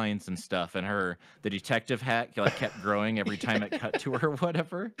was science and stuff, and the detective hat like kept growing every time it cut to her or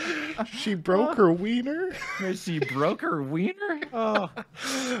whatever? She broke her wiener. She broke her wiener.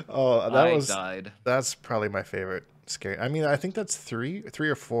 Died. That's probably my favorite scary. I mean, I think that's 3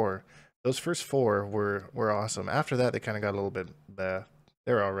 or 4. Those first 4 were awesome. After that, they kind of got a little bit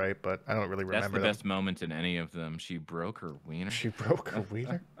they're all right, but I don't really remember them. That's the best moment in any of them. She broke her wiener. She broke her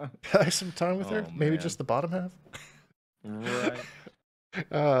wiener? Can I have some time with her? Maybe just the bottom half? Right.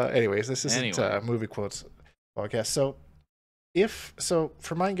 Anyways, this isn't movie quotes podcast. So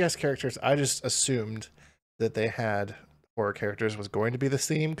for my guest characters, I just assumed that they had horror characters was going to be the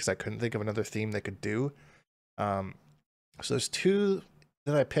theme, because I couldn't think of another theme they could do. So there's 2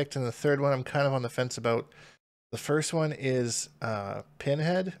 that I picked, and the third one I'm kind of on the fence about. The first one is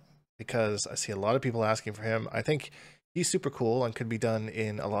Pinhead, because I see a lot of people asking for him. I think he's super cool and could be done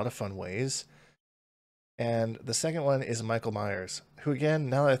in a lot of fun ways. And the second one is Michael Myers, who, again,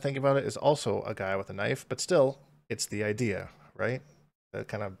 now that I think about it, is also a guy with a knife, but still, it's the idea, right? That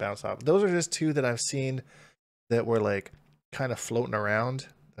kind of bounce off. Those are just 2 that I've seen that were like kind of floating around,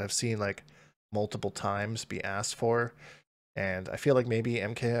 that I've seen like multiple times be asked for. And I feel like maybe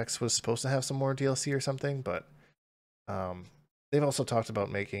MKX was supposed to have some more DLC or something, but they've also talked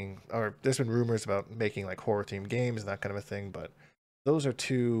about making, or there's been rumors about making like horror themed games and that kind of a thing, but those are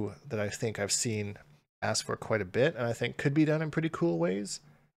 2 that I think I've seen asked for quite a bit, and I think could be done in pretty cool ways.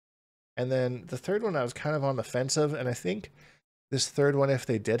 And then the third one I was kind of on the fence of, and I think this third one, if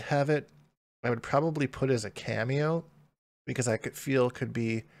they did have it, I would probably put as a cameo, because I could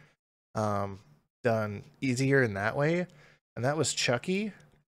be done easier in that way. And that was Chucky.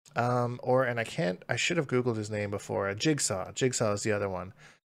 I should have Googled his name before. Jigsaw. Jigsaw is the other one.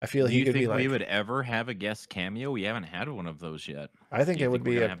 I feel he could be like... we would ever have a guest cameo? We haven't had one of those yet. I think it would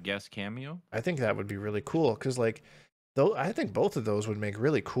be have guest cameo. I think that would be really cool, because like, I think both of those would make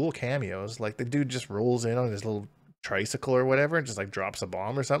really cool cameos. Like, the dude just rolls in on his little tricycle or whatever and just like drops a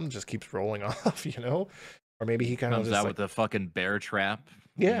bomb or something, just keeps rolling off, you know? Or maybe he kind of Comes just out like, with a fucking bear trap,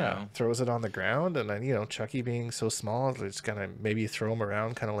 you yeah, know? throws it on the ground, and then, you know, Chucky being so small, just kind of maybe throw him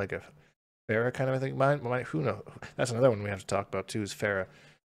around kind of like a Farrah kind of a thing. Who knows? That's another one we have to talk about too, is Farrah.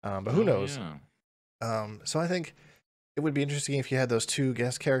 But who Oh knows? yeah. So I think it would be interesting if you had those two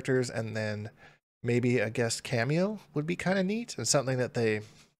guest characters and then maybe a guest cameo would be kind of neat and something that they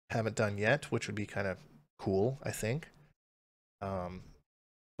haven't done yet, which would be kind of cool, I think.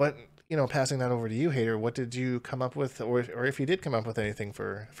 But you know, passing that over to you, Hater, what did you come up with, or if you did come up with anything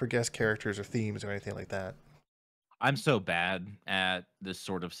for guest characters or themes or anything like that? I'm so bad at this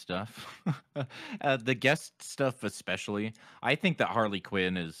sort of stuff. The guest stuff, especially. I think that Harley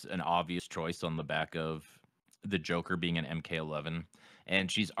Quinn is an obvious choice on the back of the Joker being an MK11,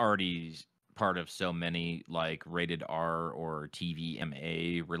 and she's already part of so many like rated R or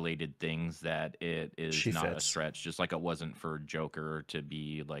TVMA related things that it is She not a fits. stretch. Just like it wasn't for Joker to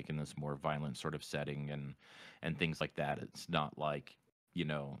be like in this more violent sort of setting and things like that. It's not like, you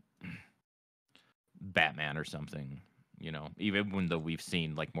know, Batman or something. You know, even though we've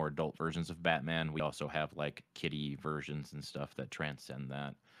seen like more adult versions of Batman, we also have like kiddie versions and stuff that transcend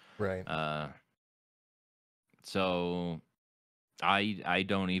that. Right. Uh, so I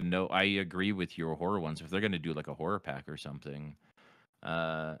don't even know. I agree with your horror ones. If they're gonna do like a horror pack or something,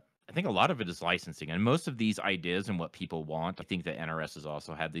 I think a lot of it is licensing, and most of these ideas and what people want. I think that NRS has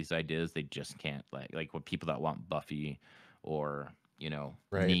also had these ideas. They just can't like what people that want Buffy or you know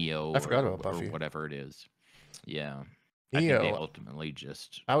Right. Neo I forgot or about Buffy. whatever it is. Yeah. I think they Neo. ultimately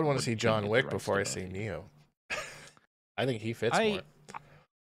just I would want to see couldn't John get the Wick rights before to I see Buffy. Neo. I think he fits more. I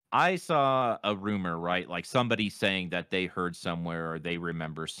I saw a rumor, right? Like somebody saying that they heard somewhere or they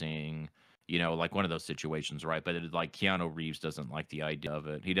remember seeing, you know, like one of those situations, right? But it, like Keanu Reeves doesn't like the idea of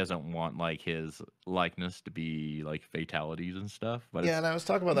it. He doesn't want like his likeness to be like fatalities and stuff. But Yeah, and I was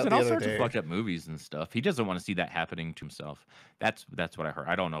talking about he's that in the all other sorts of day. fucked up movies and stuff. He doesn't want to see that happening to himself. That's what I heard.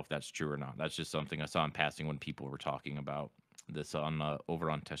 I don't know if that's true or not. That's just something I saw in passing when people were talking about this on over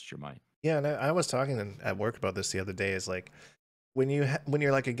on Test Your Might. Yeah, and I was talking at work about this the other day. Is like when when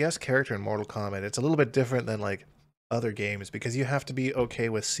you're like a guest character in Mortal Kombat, it's a little bit different than like other games because you have to be okay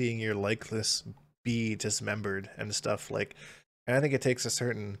with seeing your likeness be dismembered and stuff. Like, and I think it takes a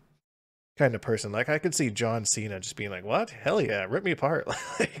certain kind of person. Like, I could see John Cena just being like, "What? Hell yeah, rip me apart!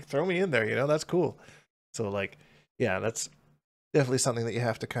 Like, throw me in there. You know, that's cool." So like, yeah, that's definitely something that you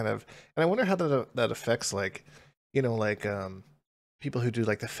have to kind of. And I wonder how that affects like, you know, like people who do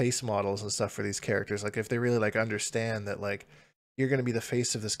like the face models and stuff for these characters. Like, if they really like understand that like you're going to be the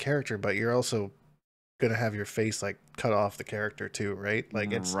face of this character, but you're also going to have your face like cut off the character too, right?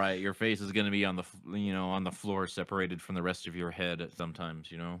 Like it's Right, your face is gonna be on the you know on the floor, separated from the rest of your head at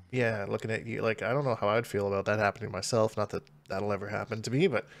sometimes. You know, yeah, looking at you like I don't know how I'd feel about that happening to myself. Not that that'll ever happen to me,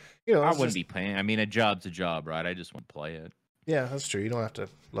 but you know, I it's wouldn't just be paying. I mean, a job's a job, right? I just want to play it. yeah, that's true. You don't have to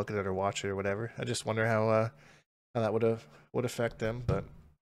look at it or watch it or whatever. I just wonder how that would affect them. But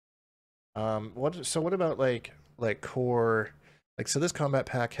what about like core like so this combat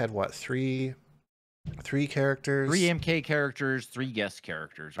pack had what three Three characters MK characters, three guest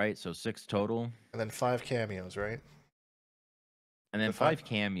characters, right? So six total, and then five cameos, right? and then The five. five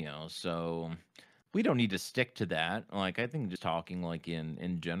cameos. So we don't need to stick to that. Like I think just talking like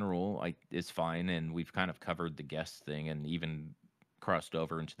in general, like is fine, and we've kind of covered the guest thing, and even crossed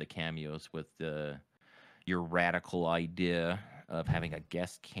over into the cameos with the your radical idea of having a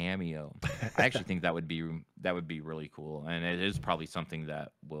guest cameo. I actually think that would be really cool, and it is probably something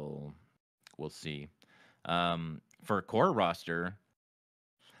that we'll see. For a core roster,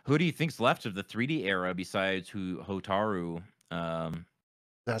 who do you think's left of the 3D era besides who Hotaru?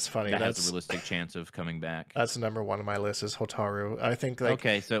 That's funny. That has a realistic chance of coming back. That's number one on my list is Hotaru. I think like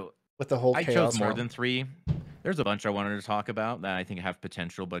Okay, so with the whole I chose chaos more realm. than three. There's a bunch I wanted to talk about that I think have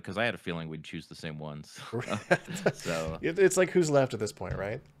potential, but because I had a feeling we'd choose the same ones. So It's like who's left at this point,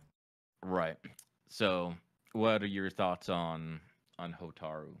 right? right. So what are your thoughts on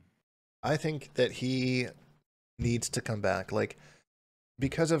Hotaru? I think that he needs to come back. Like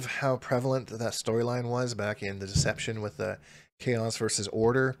because of how prevalent that storyline was back in the Deception with the Chaos versus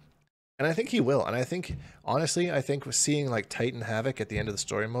Order. And I think he will. And I think, honestly, I think seeing like Titan Havoc at the end of the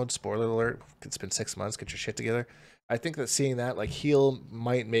story mode, spoiler alert, it's been 6 months, get your shit together. I think that seeing that, like, he'll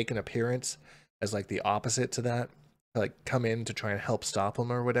might make an appearance as like the opposite to that, like come in to try and help stop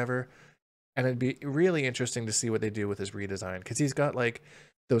him or whatever. And it'd be really interesting to see what they do with his redesign because he's got like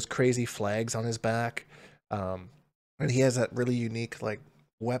those crazy flags on his back. And he has that really unique like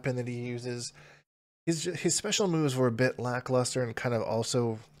weapon that he uses. His special moves were a bit lackluster and kind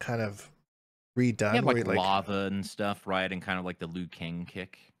of He redone had where like he like lava and stuff, right? And kind of like the Liu Kang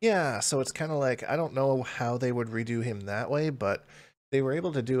kick. yeah, so it's kind of like I don't know how they would redo him that way, but they were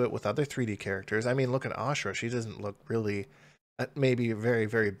able to do it with other 3D characters. I mean, look at Ashra. She doesn't look really at maybe a very,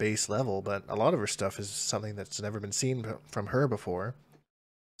 very base level, but a lot of her stuff is something that's never been seen from her before.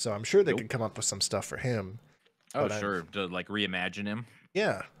 So I'm sure they Nope. could come up with some stuff for him. Oh, But I'm sure. To like reimagine him.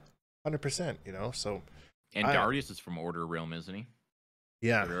 yeah, 100%, you know. So And I Darius is from Order Realm, isn't he?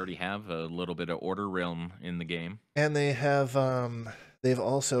 yeah. So we already have a little bit of Order Realm in the game. And they've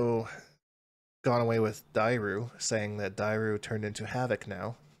also gone away with Dairu, saying that Dairu turned into Havoc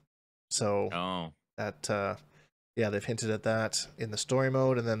now. So Oh, that yeah, they've hinted at that in the story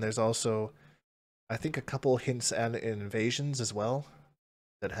mode, and then there's also I think a couple hints at invasions as well.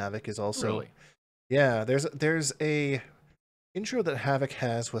 That Havoc is also really? yeah. There's a intro that Havoc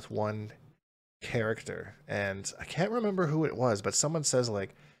has with one character, and I can't remember who it was, but someone says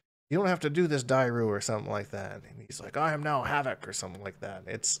like, "You don't have to do this, Dairu," or something like that, and he's like, "I am now Havoc," or something like that.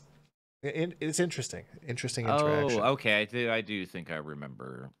 It's interesting Oh, interaction. okay. I do think I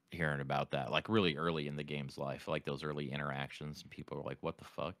remember hearing about that, like really early in the game's life, like those early interactions, and people were like, "What the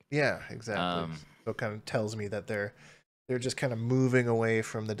fuck?" Yeah, exactly. Um, So it kind of tells me that they're just kind of moving away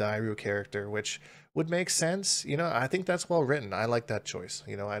from the Dairu character, which would make sense. You know, I think that's well written. I like that choice.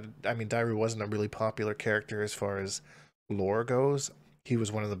 You know, I mean, Dairu wasn't a really popular character as far as lore goes. He was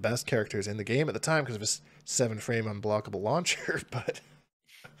one of the best characters in the game at the time because of his 7-frame unblockable launcher. But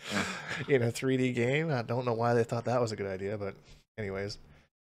eh. in a 3D game, I don't know why they thought that was a good idea. But anyways,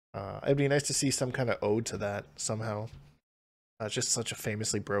 it'd be nice to see some kind of ode to that somehow. It's just such a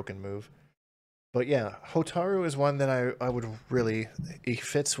famously broken move. But yeah, Hotaru is one that I would really, he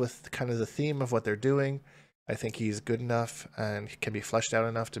fits with kind of the theme of what they're doing. I think he's good enough and he can be fleshed out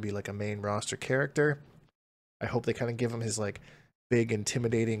enough to be like a main roster character. I hope they kind of give him his like big,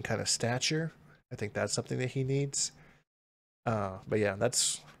 intimidating kind of stature. I think that's something that he needs. But yeah,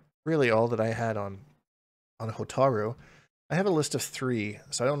 that's really all that I had on Hotaru. I have a list of 3,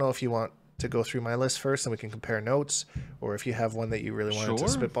 so I don't know if you want to go through my list first and we can compare notes, or if you have one that you really wanted to Sure.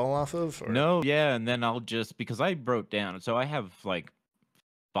 spitball off of. Or... No, yeah, and then I'll just because I wrote down, so I have like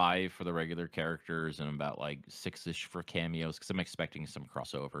 5 for the regular characters and about like 6-ish for cameos because I'm expecting some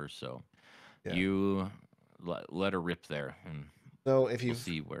crossovers. So yeah. you let her rip there, and So if we'll you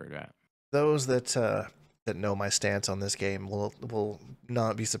see where it at. those that know my stance on this game will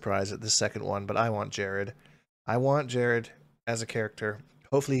not be surprised at the second one, but I want Jared. I want Jared as a character.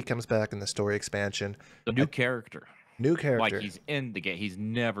 Hopefully he comes back in the story expansion. The new character. New Like character. he's in the game. He's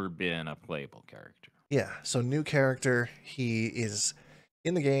never been a playable character. Yeah, so new character. He is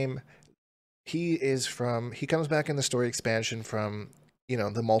in the game. He comes back in the story expansion from, you know,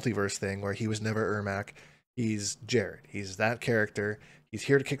 the multiverse thing where he was never Ermac. He's Jared. He's that character. He's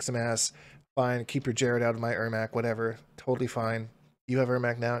here to kick some ass. Fine, keep your Jared out of my Ermac, whatever. Totally fine. You have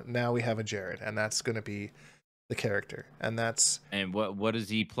Ermac now. Now we have a Jared, and that's going to be the character. And that's And what does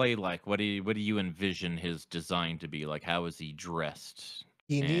he play like? What do you envision his design to be like? How is he dressed?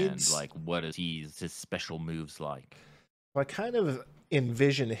 he And needs like what is his special moves like? I kind of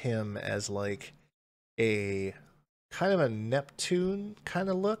envision him as like a kind of a Neptune kind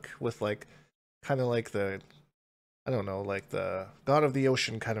of look with like kind of like the I don't know, like the god of the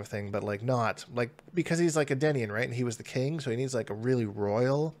ocean kind of thing, but like not like because he's like a Denian, right? And he was the king, so he needs like a really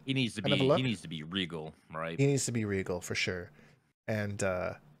royal He needs to kind of a be look. he needs to be regal, right? He needs to be regal for sure. And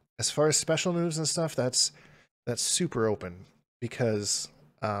as far as special moves and stuff, that's super open because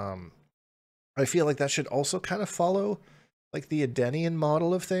I feel like that should also kind of follow like the Edenian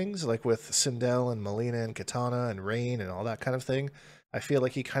model of things, like with Sindel and Melina and Katana and Rain and all that kind of thing. I feel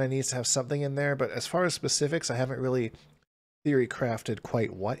like he kind of needs to have something in there, but as far as specifics, I haven't really theory crafted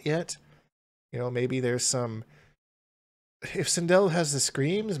quite what yet. You know, maybe there's some. If Sindel has the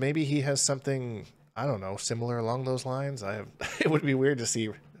screams, maybe he has something, I don't know, similar along those lines. It would be weird to see,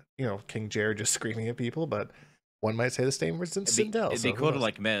 you know, King Jared just screaming at people, but one might say the same words in Sindel. It'd be cool to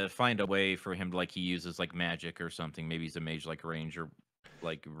like find a way for him to like he uses like magic or something. Maybe he's a mage like Ranger,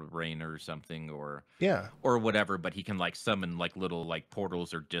 like Rain or something, or yeah, or whatever. But he can like summon like little like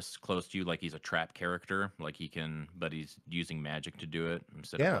portals or discs close to you, like he's a trap character. Like he can, but he's using magic to do it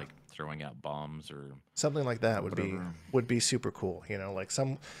instead of like throwing out bombs or something like that would be super cool. You know, like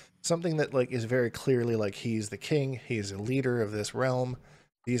something that like is very clearly like he's the king, he's a leader of this realm.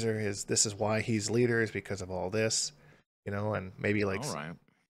 This is why he's leader, is because of all this, you know, and maybe like, all right.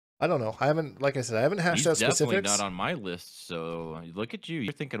 I don't know. I haven't hashed out specifics. Definitely not on my list. So look at you.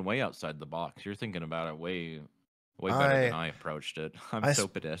 You're thinking way outside the box. You're thinking about it way better than I approached it. I'm so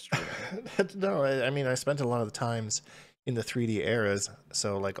pedestrian. No, I mean, I spent a lot of the times in the 3D eras.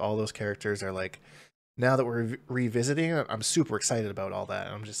 So like all those characters are like, now that we're revisiting it, I'm super excited about all that.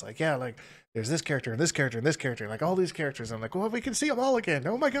 And I'm just like, yeah, like there's this character and this character and this character, and like all these characters. I'm like, well, we can see them all again.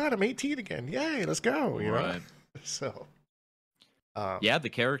 Oh my god, I'm 18 again. Yay, let's go. You know? So yeah, the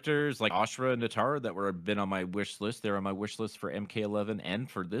characters like Ashra and Natara that were been on my wish list. They're on my wish list for MK11 and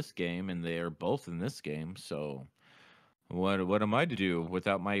for this game, and they are both in this game. So what am I to do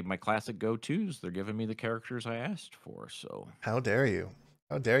without my classic go-tos? They're giving me the characters I asked for. So how dare you?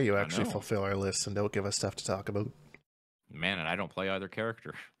 How dare you actually fulfill our list and don't give us stuff to talk about? Man, and I don't play either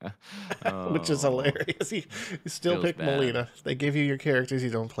character. Which is hilarious. You still pick Melina. They give you your characters, you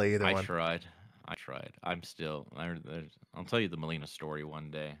don't play either one. I tried. I'm still... I'll tell you the Melina story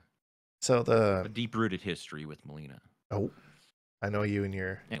one day. So a deep-rooted history with Melina. Oh, I know you and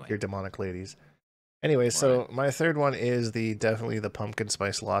your demonic ladies. Anyway, so my third one is definitely the pumpkin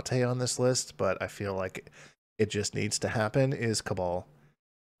spice latte on this list, but I feel like it just needs to happen, is Cabal.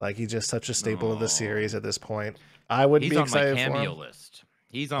 Like, he's just such a staple of the series at this point. I would be excited for him. He's on my cameo list.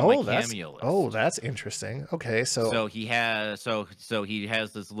 He's on my cameo list. Oh, that's interesting. Okay, so he has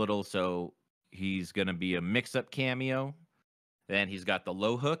this little, so he's gonna be a mix-up cameo. Then he's got the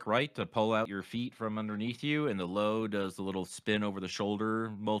low hook, right, to pull out your feet from underneath you, and the low does the little spin over the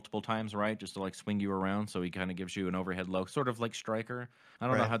shoulder multiple times, right, just to like swing you around. So he kind of gives you an overhead low, sort of like Striker. I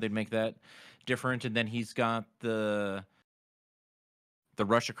don't know how they'd make that different. And then he's got the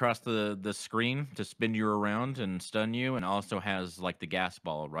rush across the screen to spin you around and stun you, and also has like the gas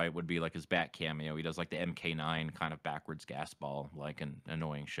ball, right, would be like his back cameo. He does like the MK9 kind of backwards gas ball, like an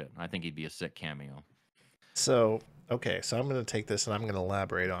annoying shit. I think he'd be a sick cameo. So okay, so I'm going to take this and I'm going to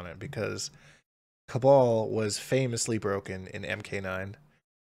elaborate on it, because Cabal was famously broken in MK9.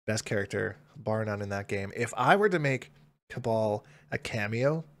 Best character, bar none in that game. If I were to make Cabal a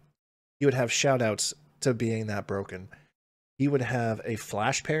cameo, he would have shoutouts to being that broken. He would have a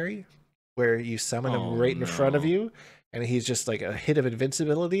flash parry where you summon him right in front of you, and he's just like a hit of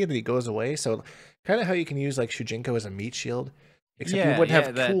invincibility, and then he goes away. So kind of how you can use like Shujinko as a meat shield, except you wouldn't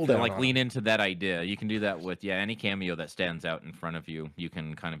have cooldown. Like lean into that idea. You can do that with any cameo that stands out in front of you. You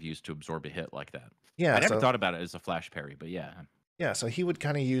can kind of use to absorb a hit like that. Yeah, I never thought about it as a flash parry, but yeah. Yeah, so he would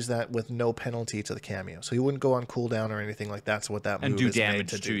kind of use that with no penalty to the cameo. So he wouldn't go on cooldown or anything like that. So what that move and do is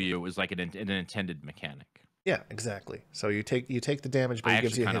damage made to you. It was like an intended mechanic. Yeah, exactly. So you take the damage, but he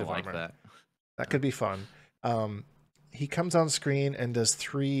gives you a hit of armor. That could be fun. He comes on screen and does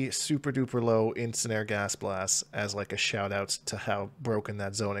 3 super duper low instant air gas blasts as like a shout out to how broken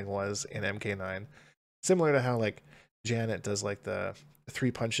that zoning was in MK9. Similar to how like Janet does like the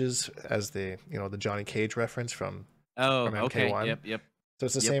 3 punches as the Johnny Cage reference from MK1. Okay. Yep. So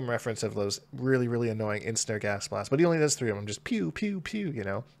it's the same reference of those really, really annoying instant air gas blasts, but he only does 3 of them, just pew, pew,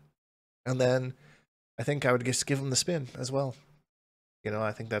 pew, And then I think I would just give him the spin as well.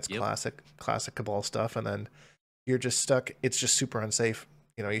 I think that's classic Cabal stuff. And then you're just stuck. It's just super unsafe.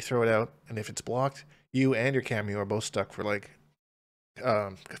 You throw it out, and if it's blocked, you and your cameo are both stuck for like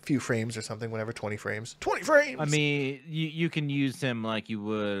a few frames or something, whenever 20 frames. 20 frames! I mean, you can use him like you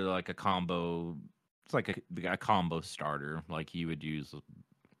would like a combo. It's like a combo starter. Like you would use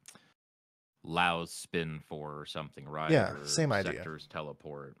Lao's spin for or something, right? Yeah, or same idea. Sector's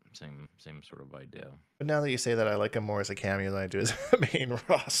teleport, same sort of idea. But now that you say that, I like him more as a cameo than I do as a main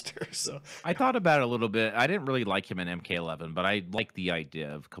roster. So I thought about it a little bit. I didn't really like him in MK11, but I like the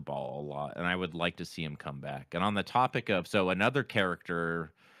idea of Cabal a lot, and I would like to see him come back. And on the topic of another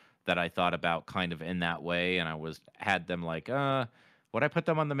character that I thought about kind of in that way, and I had them like, would I put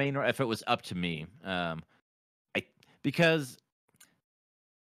them on the main if it was up to me? Because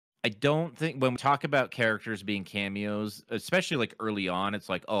I don't think when we talk about characters being cameos, especially like early on, it's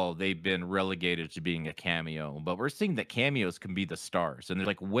like, oh, they've been relegated to being a cameo. But we're seeing that cameos can be the stars, and there's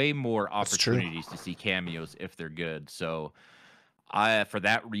like way more opportunities to see cameos if they're good. So for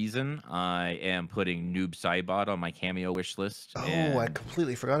that reason, I am putting Noob Saibot on my cameo wish list. Oh, I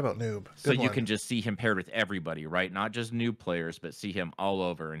completely forgot about Noob. So you can just see him paired with everybody, right? Not just Noob players, but see him all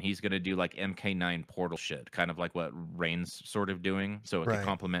over. And he's going to do like MK9 portal shit, kind of like what Rain's sort of doing. So it could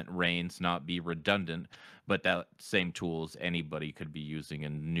complement Rain's, not be redundant, but that same tools anybody could be using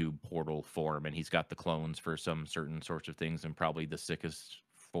in Noob portal form. And he's got the clones for some certain sorts of things, and probably the sickest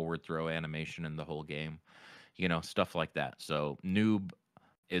forward throw animation in the whole game. Stuff like that. So Noob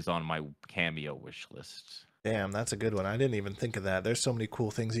is on my cameo wish list. Damn, that's a good one. I didn't even think of that. There's so many cool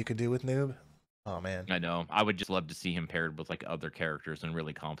things you could do with Noob. Oh, man. I know. I would just love to see him paired with like other characters and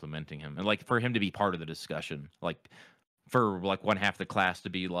really complimenting him. And like for him to be part of the discussion. Like for like one half the class to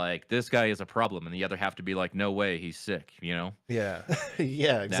be like, this guy is a problem, and the other half to be like, no way, he's sick, Yeah.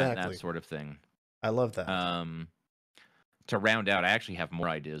 Yeah, exactly. That sort of thing. I love that. to round out, I actually have more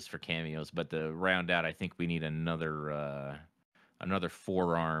ideas for cameos, but to round out, I think we need another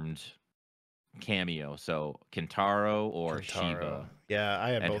four-armed cameo. So Kentaro or Kentaro. Shiva, Yeah, I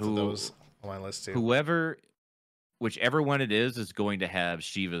have and both of those on my list too. whichever one it is going to have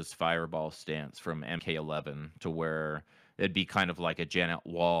Shiva's fireball stance from MK11, to where it'd be kind of like a Janet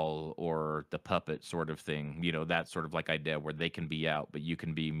Wall or the puppet sort of thing, that sort of like idea where they can be out, but you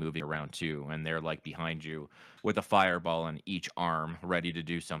can be moving around too, and they're like behind you with a fireball on each arm, ready to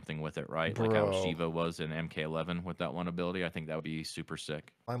do something with it, right? Like how Bro, Shiva was in MK11 with that one ability. I think that would be super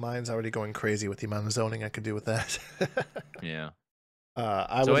sick. my mind's already going crazy with the amount of zoning I could do with that. Yeah.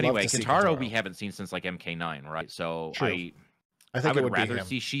 I So would love anyway, to see Kentaro we Kentaro. haven't seen since like MK9, right? So True. I I think it would would be rather him.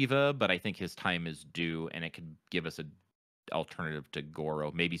 see Shiva, but I think his time is due, and it could give us a alternative to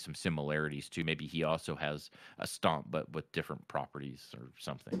Goro. Maybe some similarities too. Maybe he also has a stomp, but with different properties or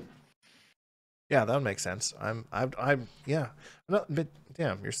something. Yeah, that would make sense. Yeah. But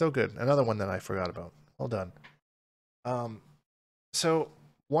damn, you're so good. Another one that I forgot about. Well done. So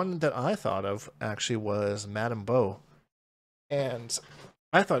one that I thought of actually was Madame Bo, and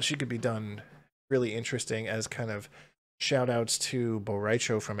I thought she could be done really interesting as kind of shout outs to Bo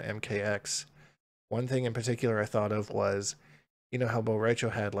Raicho from MKX. One thing in particular I thought of was, you know how Bo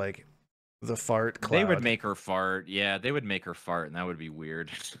Raicho had like the fart cloud. They would make her fart. Yeah, they would make her fart, and that would be weird.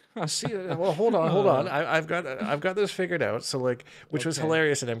 See, well, hold on. I've got this figured out. So like, which was Okay.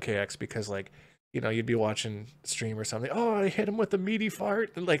 hilarious at MKX because like, you'd be watching stream or something. Oh, I hit him with a meaty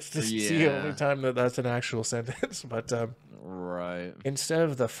fart, and like to see the only Yeah. time that's an actual sentence. But Right. instead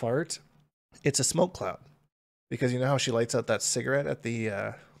of the fart, it's a smoke cloud, because you know how she lights out that cigarette at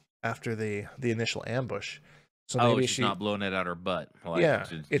the after the initial ambush. So maybe she's not blowing it out her butt. Like, yeah,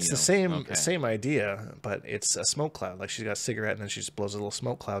 it's the same okay. same idea, but it's a smoke cloud. Like she's got a cigarette and then she just blows a little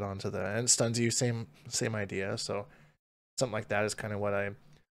smoke cloud onto and it stuns you. Same idea. So something like that is kind of what I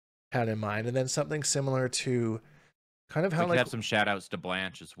had in mind, and then something similar to kind of how We could like have some shout outs to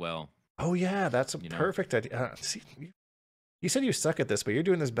Blanche as well. oh yeah, that's a perfect idea. See, you said you suck at this, but you're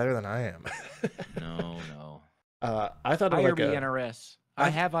doing this better than I am. No. I thought of Hire like me, NRS. I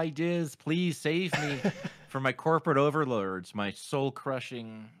have ideas. Please save me from my corporate overlords, my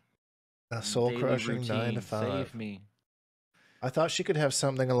soul-crushing a soul-crushing routine. 9 to 5. Save me. I thought she could have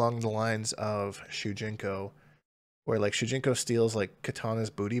something along the lines of Shujinko, where like Shujinko steals like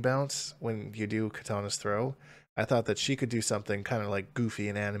Katana's booty bounce when you do Katana's throw. I thought that she could do something kind of like goofy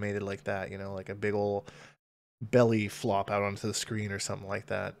and animated like that, like a big old belly flop out onto the screen or something like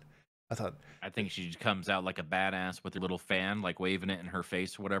that. I think she comes out like a badass with her little fan, like waving it in her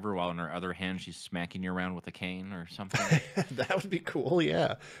face or whatever, while in her other hand she's smacking you around with a cane or something. That would be cool,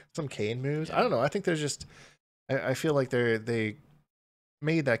 yeah. Some cane moves. Yeah. I don't know. I think there's just I feel like they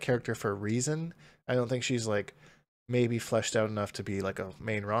made that character for a reason. I don't think she's like maybe fleshed out enough to be like a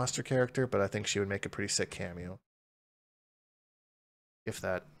main roster character, but I think she would make a pretty sick cameo. If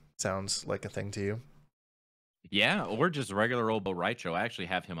that sounds like a thing to you. Yeah, or just regular old Bo Raicho. I actually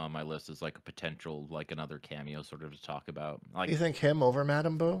have him on my list as like a potential, like another cameo sort of to talk about. Like, You think him over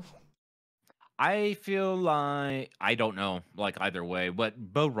Madame Bo? I feel like I don't know, like either way. What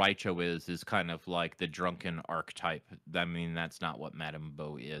Bo Raicho is kind of like the drunken archetype. I mean, that's not what Madame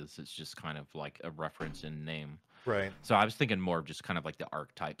Bo is. It's just kind of like a reference in name. Right. So I was thinking more of just kind of like the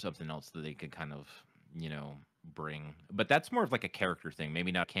archetype, something else that they could kind of, bring. But that's more of like a character thing,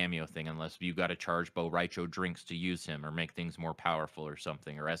 maybe not a cameo thing, unless you got to charge Bo Raicho drinks to use him or make things more powerful or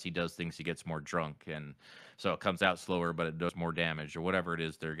something. Or as he does things, he gets more drunk, and so it comes out slower, but it does more damage, or whatever it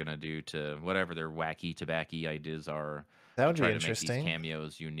is they're gonna do to whatever their wacky tobacco ideas are. That would be try to interesting. make these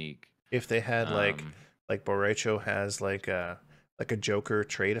cameos unique. If they had like Bo Raicho has like a Joker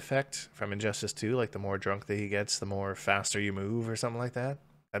trait effect from Injustice 2, like the more drunk that he gets, the more faster you move or something like that.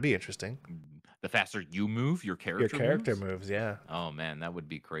 That'd be interesting. The faster you move, your character moves, yeah. Oh man, that would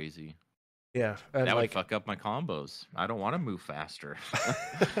be crazy. Yeah, and that like, would fuck up my combos. I don't want to move faster.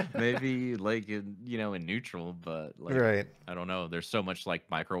 Maybe like in neutral, but like right. I don't know. There's so much like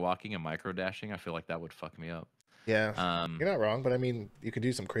micro walking and micro dashing. I feel like that would fuck me up. Yeah, you're not wrong, but I mean, you could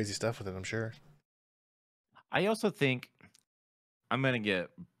do some crazy stuff with it, I'm sure. I also think I'm gonna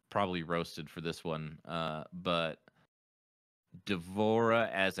get probably roasted for this one, but Devora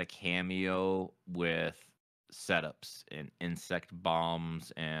as a cameo with setups and insect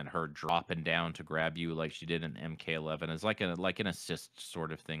bombs and her dropping down to grab you like she did in MK11 is like an assist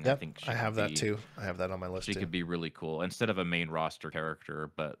sort of thing. Yep, I think I have that too. I have that on my list she too. could be really cool instead of a main roster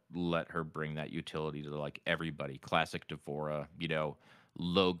character, but let her bring that utility to like everybody. Classic Devora,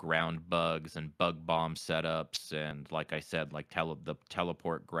 low ground bugs and bug bomb setups, and like I said, like the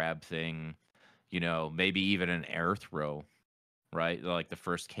teleport grab thing, maybe even an air throw. right? Like the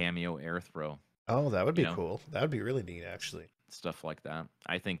first cameo air throw, Oh, that would you be know, cool. That would be really neat, actually. stuff like that.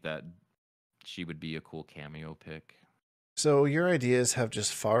 I think that she would be a cool cameo pick. So your ideas have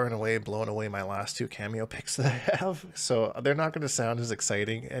just far and away blown away my last two cameo picks that I have. So they're not going to sound as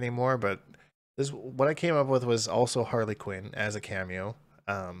exciting anymore. But this, what I came up with was also Harley Quinn as a cameo.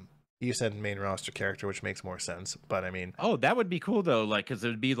 You said main roster character, which makes more sense. But I mean, Oh, that would be cool though, like because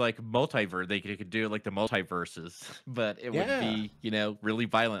it'd be like multiverse. They could do like the multiverses, but it would yeah. be really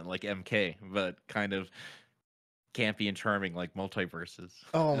violent like MK, but kind of campy and charming like multiverses.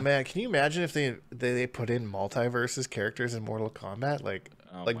 Oh man, can you imagine if they put in multiverses characters in Mortal Kombat,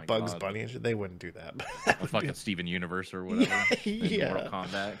 Oh like my Bugs god, Bunny and shit? They wouldn't do that. That a would be fucking Steven Universe or whatever in Mortal yeah.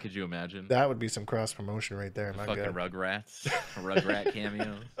 Kombat. Could you imagine? That would be some cross promotion right there. The My fucking God. Rugrats, Rugrat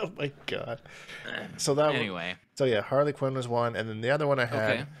cameos. Oh my God. So that Anyway, so yeah, Harley Quinn was one, and then the other one I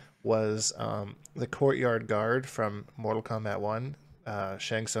had okay. was the Courtyard Guard from Mortal Kombat 1,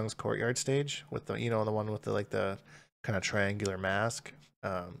 Shang Tsung's Courtyard stage with the the one with the kind of triangular mask. It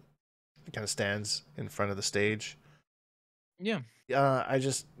kind of stands in front of the stage. Yeah. I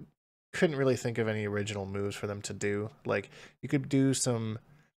just couldn't really think of any original moves for them to do. Like you could do some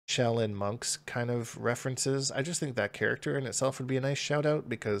Shaolin monks kind of references. I just think that character in itself would be a nice shout out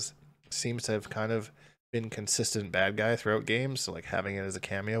because it seems to have kind of been consistent bad guy throughout games. So like having it as a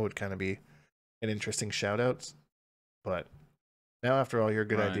cameo would kind of be an interesting shout out. But now after all your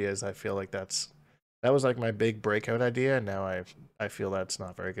good Right. ideas, I feel like that was like my big breakout idea, and now I feel that's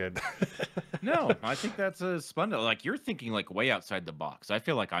not very good. No, I think that's a splendid. Like you're thinking like way outside the box. I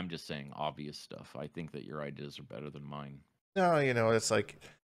feel like I'm just saying obvious stuff. I think that your ideas are better than mine. No, it's like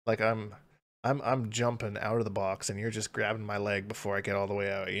I'm jumping out of the box and you're just grabbing my leg before I get all the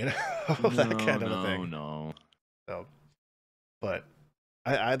way out, that kind of a thing. No. So, but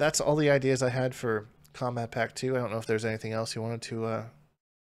I that's all the ideas I had for Combat Pack 2. I don't know if there's anything else you wanted to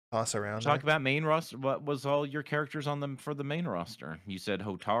toss around Talk there. about main roster. What was all your characters on them for the main roster? You said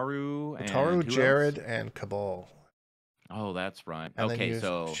Hotaru and Hotaru, who Jared, else? and Cabal. Oh, that's right. And then Okay, you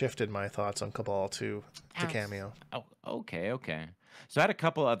so shifted my thoughts on Cabal to cameo. Oh, okay. So I had a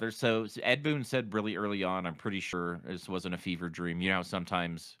couple others. So Ed Boon said really early on, I'm pretty sure this wasn't a fever dream. You know how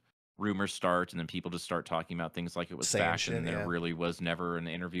sometimes rumors start and then people just start talking about things like it was Saying fact, shit, and there yeah. really was never an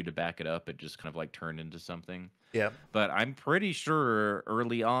interview to back it up. It just kind of like turned into something. Yep. But I'm pretty sure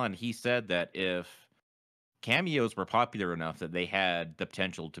early on he said that if cameos were popular enough that they had the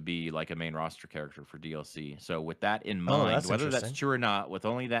potential to be like a main roster character for DLC. So with that in Oh, mind, that's whether that's interesting. true or not, with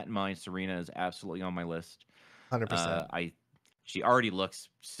only that in mind, Serena is absolutely on my list. 100%. She already looks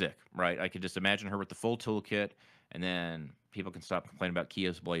sick, right? I could just imagine her with the full toolkit, and then people can stop complaining about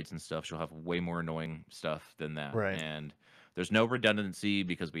Kia's blades and stuff. She'll have way more annoying stuff than that. Right. And there's no redundancy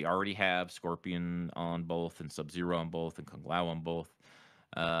because we already have Scorpion on both and Sub-Zero on both and Kung Lao on both.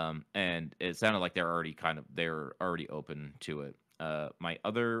 And it sounded like they're already open to it. My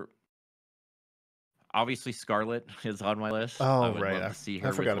other, obviously Scarlet is on my list. I Oh, would right. love to see her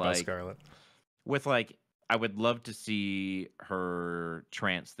I forgot with about Scarlet. I would love to see her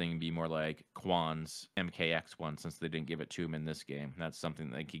trance thing be more like Quan's MKX one, since they didn't give it to him in this game. That's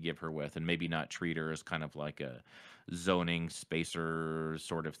something they could give her with, and maybe not treat her as kind of like a zoning spacer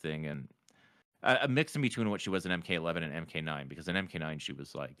sort of thing, and a mix in between what she was in MK11 and MK9, because in MK9 she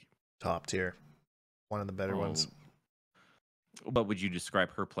was like Top tier. One of the better ones. What would you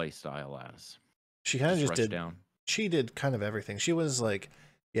describe her play style as? She kind of just did down. She did kind of everything. She was like,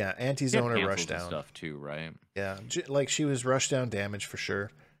 yeah, anti-zoner, rush down stuff too, right? Yeah, like she was rush down damage for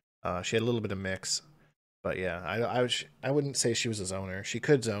sure. She had a little bit of mix, but yeah, I wouldn't say she was a zoner. She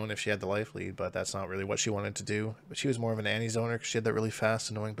could zone if she had the life lead, but that's not really what she wanted to do. But she was more of an anti-zoner because she had that really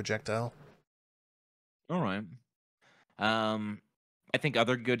fast, annoying projectile. All right. I think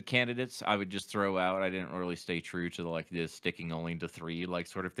other good candidates I would just throw out. I didn't really stay true to the sticking only to 3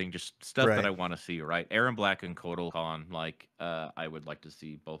 sort of thing. Just stuff that I want to see. Right, Aaron Black and Kotal Khan. I would like to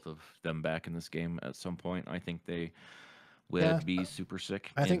see both of them back in this game at some point. I think they would be super sick.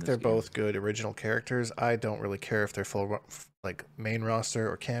 I think they're both good original characters. I don't really care if they're full main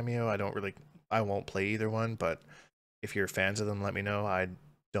roster or cameo. I won't play either one. But if you're fans of them, let me know. I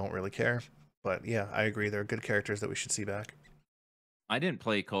don't really care. But yeah, I agree. They're good characters that we should see back. I didn't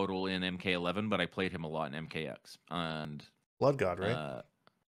play Kotal in MK11, but I played him a lot in MKX. And Blood God, right?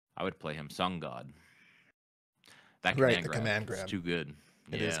 I would play him Sun God. That command grab. It's too good.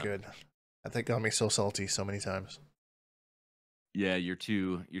 It is good. That got me so salty so many times. Yeah, you're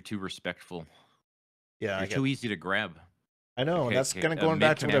too respectful. Yeah, you're too easy to grab. I know, and that's going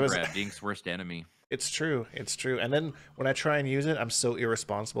back to what I was... Dink's worst enemy. It's true. It's true. And then when I try and use it, I'm so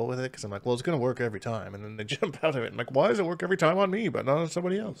irresponsible with it because I'm like, well, it's going to work every time. And then they jump out of it. I'm like, why does it work every time on me, but not on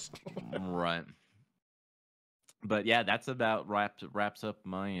somebody else? Right. But yeah, that's about wraps up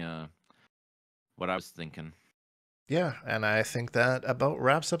my what I was thinking. Yeah, and I think that about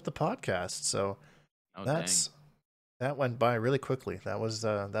wraps up the podcast. So Oh, that went by really quickly. That was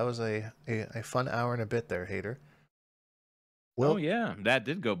a fun hour and a bit there, Hater. Well, yeah, that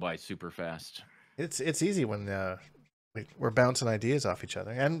did go by super fast. It's easy when we're bouncing ideas off each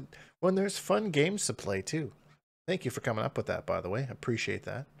other, and when there's fun games to play too. Thank you for coming up with that, by the way. Appreciate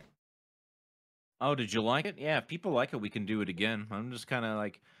that. Oh, did you like it? Yeah, if people like it, we can do it again. I'm just kind of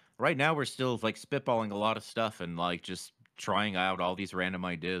like, right now we're still like spitballing a lot of stuff and like just trying out all these random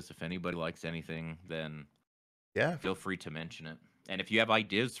ideas. If anybody likes anything, then yeah, feel free to mention it. And if you have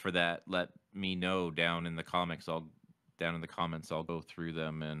ideas for that, let me know down in the comments. I'll go through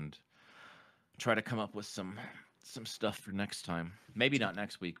them and try to come up with some stuff for next time. Maybe not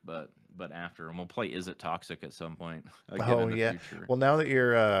next week, but after, and we'll play Is It Toxic at some point. Oh yeah. Future. Well, now that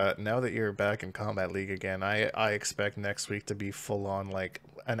you're back in Kombat League again, I expect next week to be full on like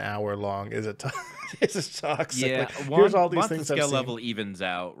an hour long. Is it toxic? Yeah. Like, here's all these once things the skill level evens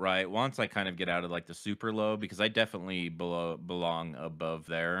out, right? Once I kind of get out of like the super low, because I definitely belong above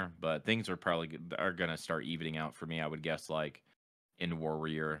there, but things are gonna start evening out for me. I would guess like in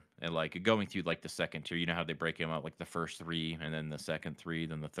Warrior and like going through like the second tier, you know how they break them out like the first 3 and then the second 3,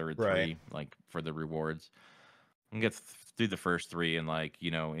 then the third 3, like for the rewards. And get through the first 3 and like, you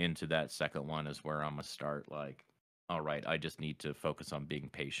know, into that second one is where I'm gonna start like, all right, I just need to focus on being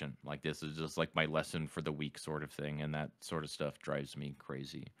patient. Like this is just like my lesson for the week sort of thing, and that sort of stuff drives me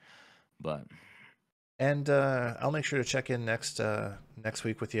crazy. But I'll make sure to check in next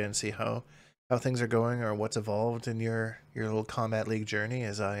week with you and see how things are going or what's evolved in your little Kombat League journey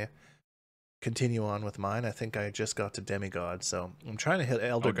as I continue on with mine. I think I just got to Demigod, so I'm trying to hit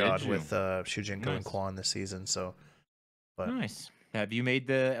Elder God with Shujinkydink and Quan this season. So, but nice. Have you made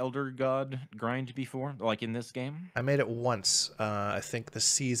the Elder God grind before, like in this game? I made it once. I think the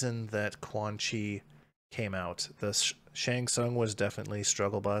season that Quan Chi came out. The Shang Tsung was definitely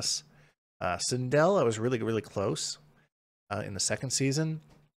struggle bus. Sindel, I was really close in the second season.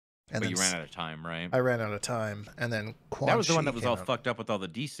 And you ran out of time, right? I ran out of time, and then Quan that was the Chi one that was all out. fucked up with all the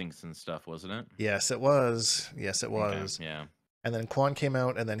desyncs and stuff, wasn't it? Yes, it was. Yes, it was. Okay, yeah. And then Quan came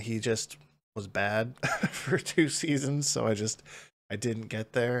out, and then he just was bad for 2 seasons, so I didn't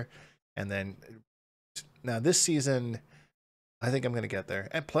get there. And then now this season, I think I'm going to get there.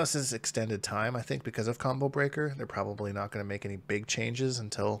 And plus, it's extended time, I think, because of Combo Breaker. They're probably not going to make any big changes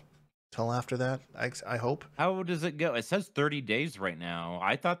until after that, I hope. How does it go? It says 30 days right now.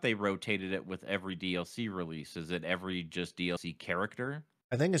 I thought they rotated it with every DLC release. Is it every just DLC character?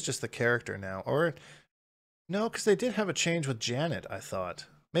 I think it's just the character now. Or, no, because they did have a change with Janet, I thought.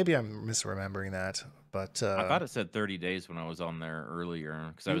 Maybe I'm misremembering that. But I thought it said 30 days when I was on there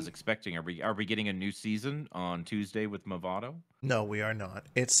earlier. Because I was expecting, are we getting a new season on Tuesday with Movado? No, we are not.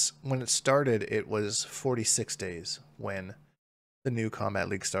 When it started, it was 46 days when the new Kombat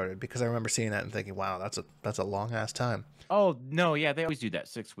League started, because I remember seeing that and thinking, wow, that's a long ass time. Oh no, yeah, they always do that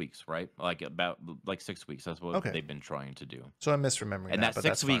 6 weeks, right? Like about 6 weeks. That's what they've been trying to do. So I'm misremembering and that. And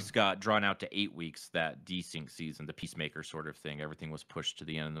that 6 weeks got drawn out to 8 weeks. That desync season, the Peacemaker sort of thing. Everything was pushed to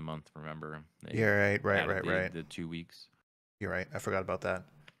the end of the month. Remember? Yeah, right. The 2 weeks. You're right. I forgot about that.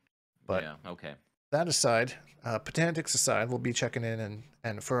 But yeah, okay. That aside, Pedantics aside, we'll be checking in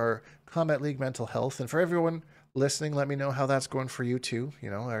and for our Kombat League mental health, and for everyone listening, let me know how that's going for you too. You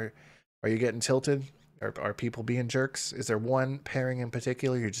know, are you getting tilted? Are people being jerks? Is there one pairing in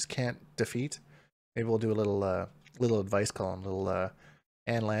particular you just can't defeat? Maybe we'll do a little advice column, little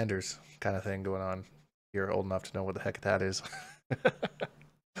Ann Landers kind of thing going on. You're old enough to know what the heck that is.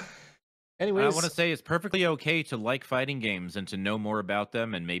 Anyways, I want to say it's perfectly okay to like fighting games and to know more about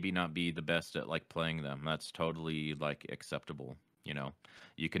them and maybe not be the best at like playing them. That's totally like acceptable. You know,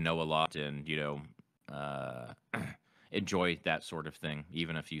 you can know a lot and, you know, enjoy that sort of thing,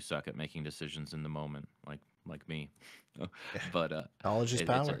 even if you suck at making decisions in the moment, like me. But knowledge is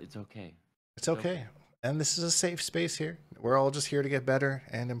power. It's okay. It's okay. And this is a safe space here. We're all just here to get better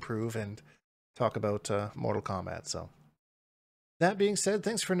and improve and talk about Mortal Kombat. So that being said,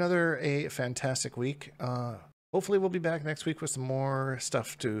 thanks for a fantastic week. Hopefully we'll be back next week with some more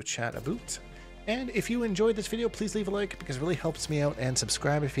stuff to chat about. And if you enjoyed this video, please leave a like because it really helps me out, and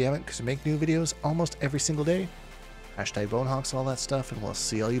subscribe if you haven't, because we make new videos almost every single day. Hashtag Bonehawks and all that stuff, and we'll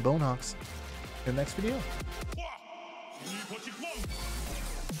see all you Bonehawks in the next video.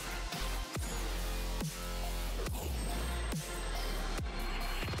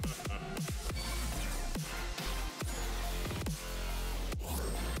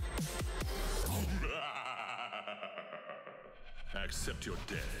 Accept your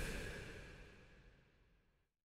death.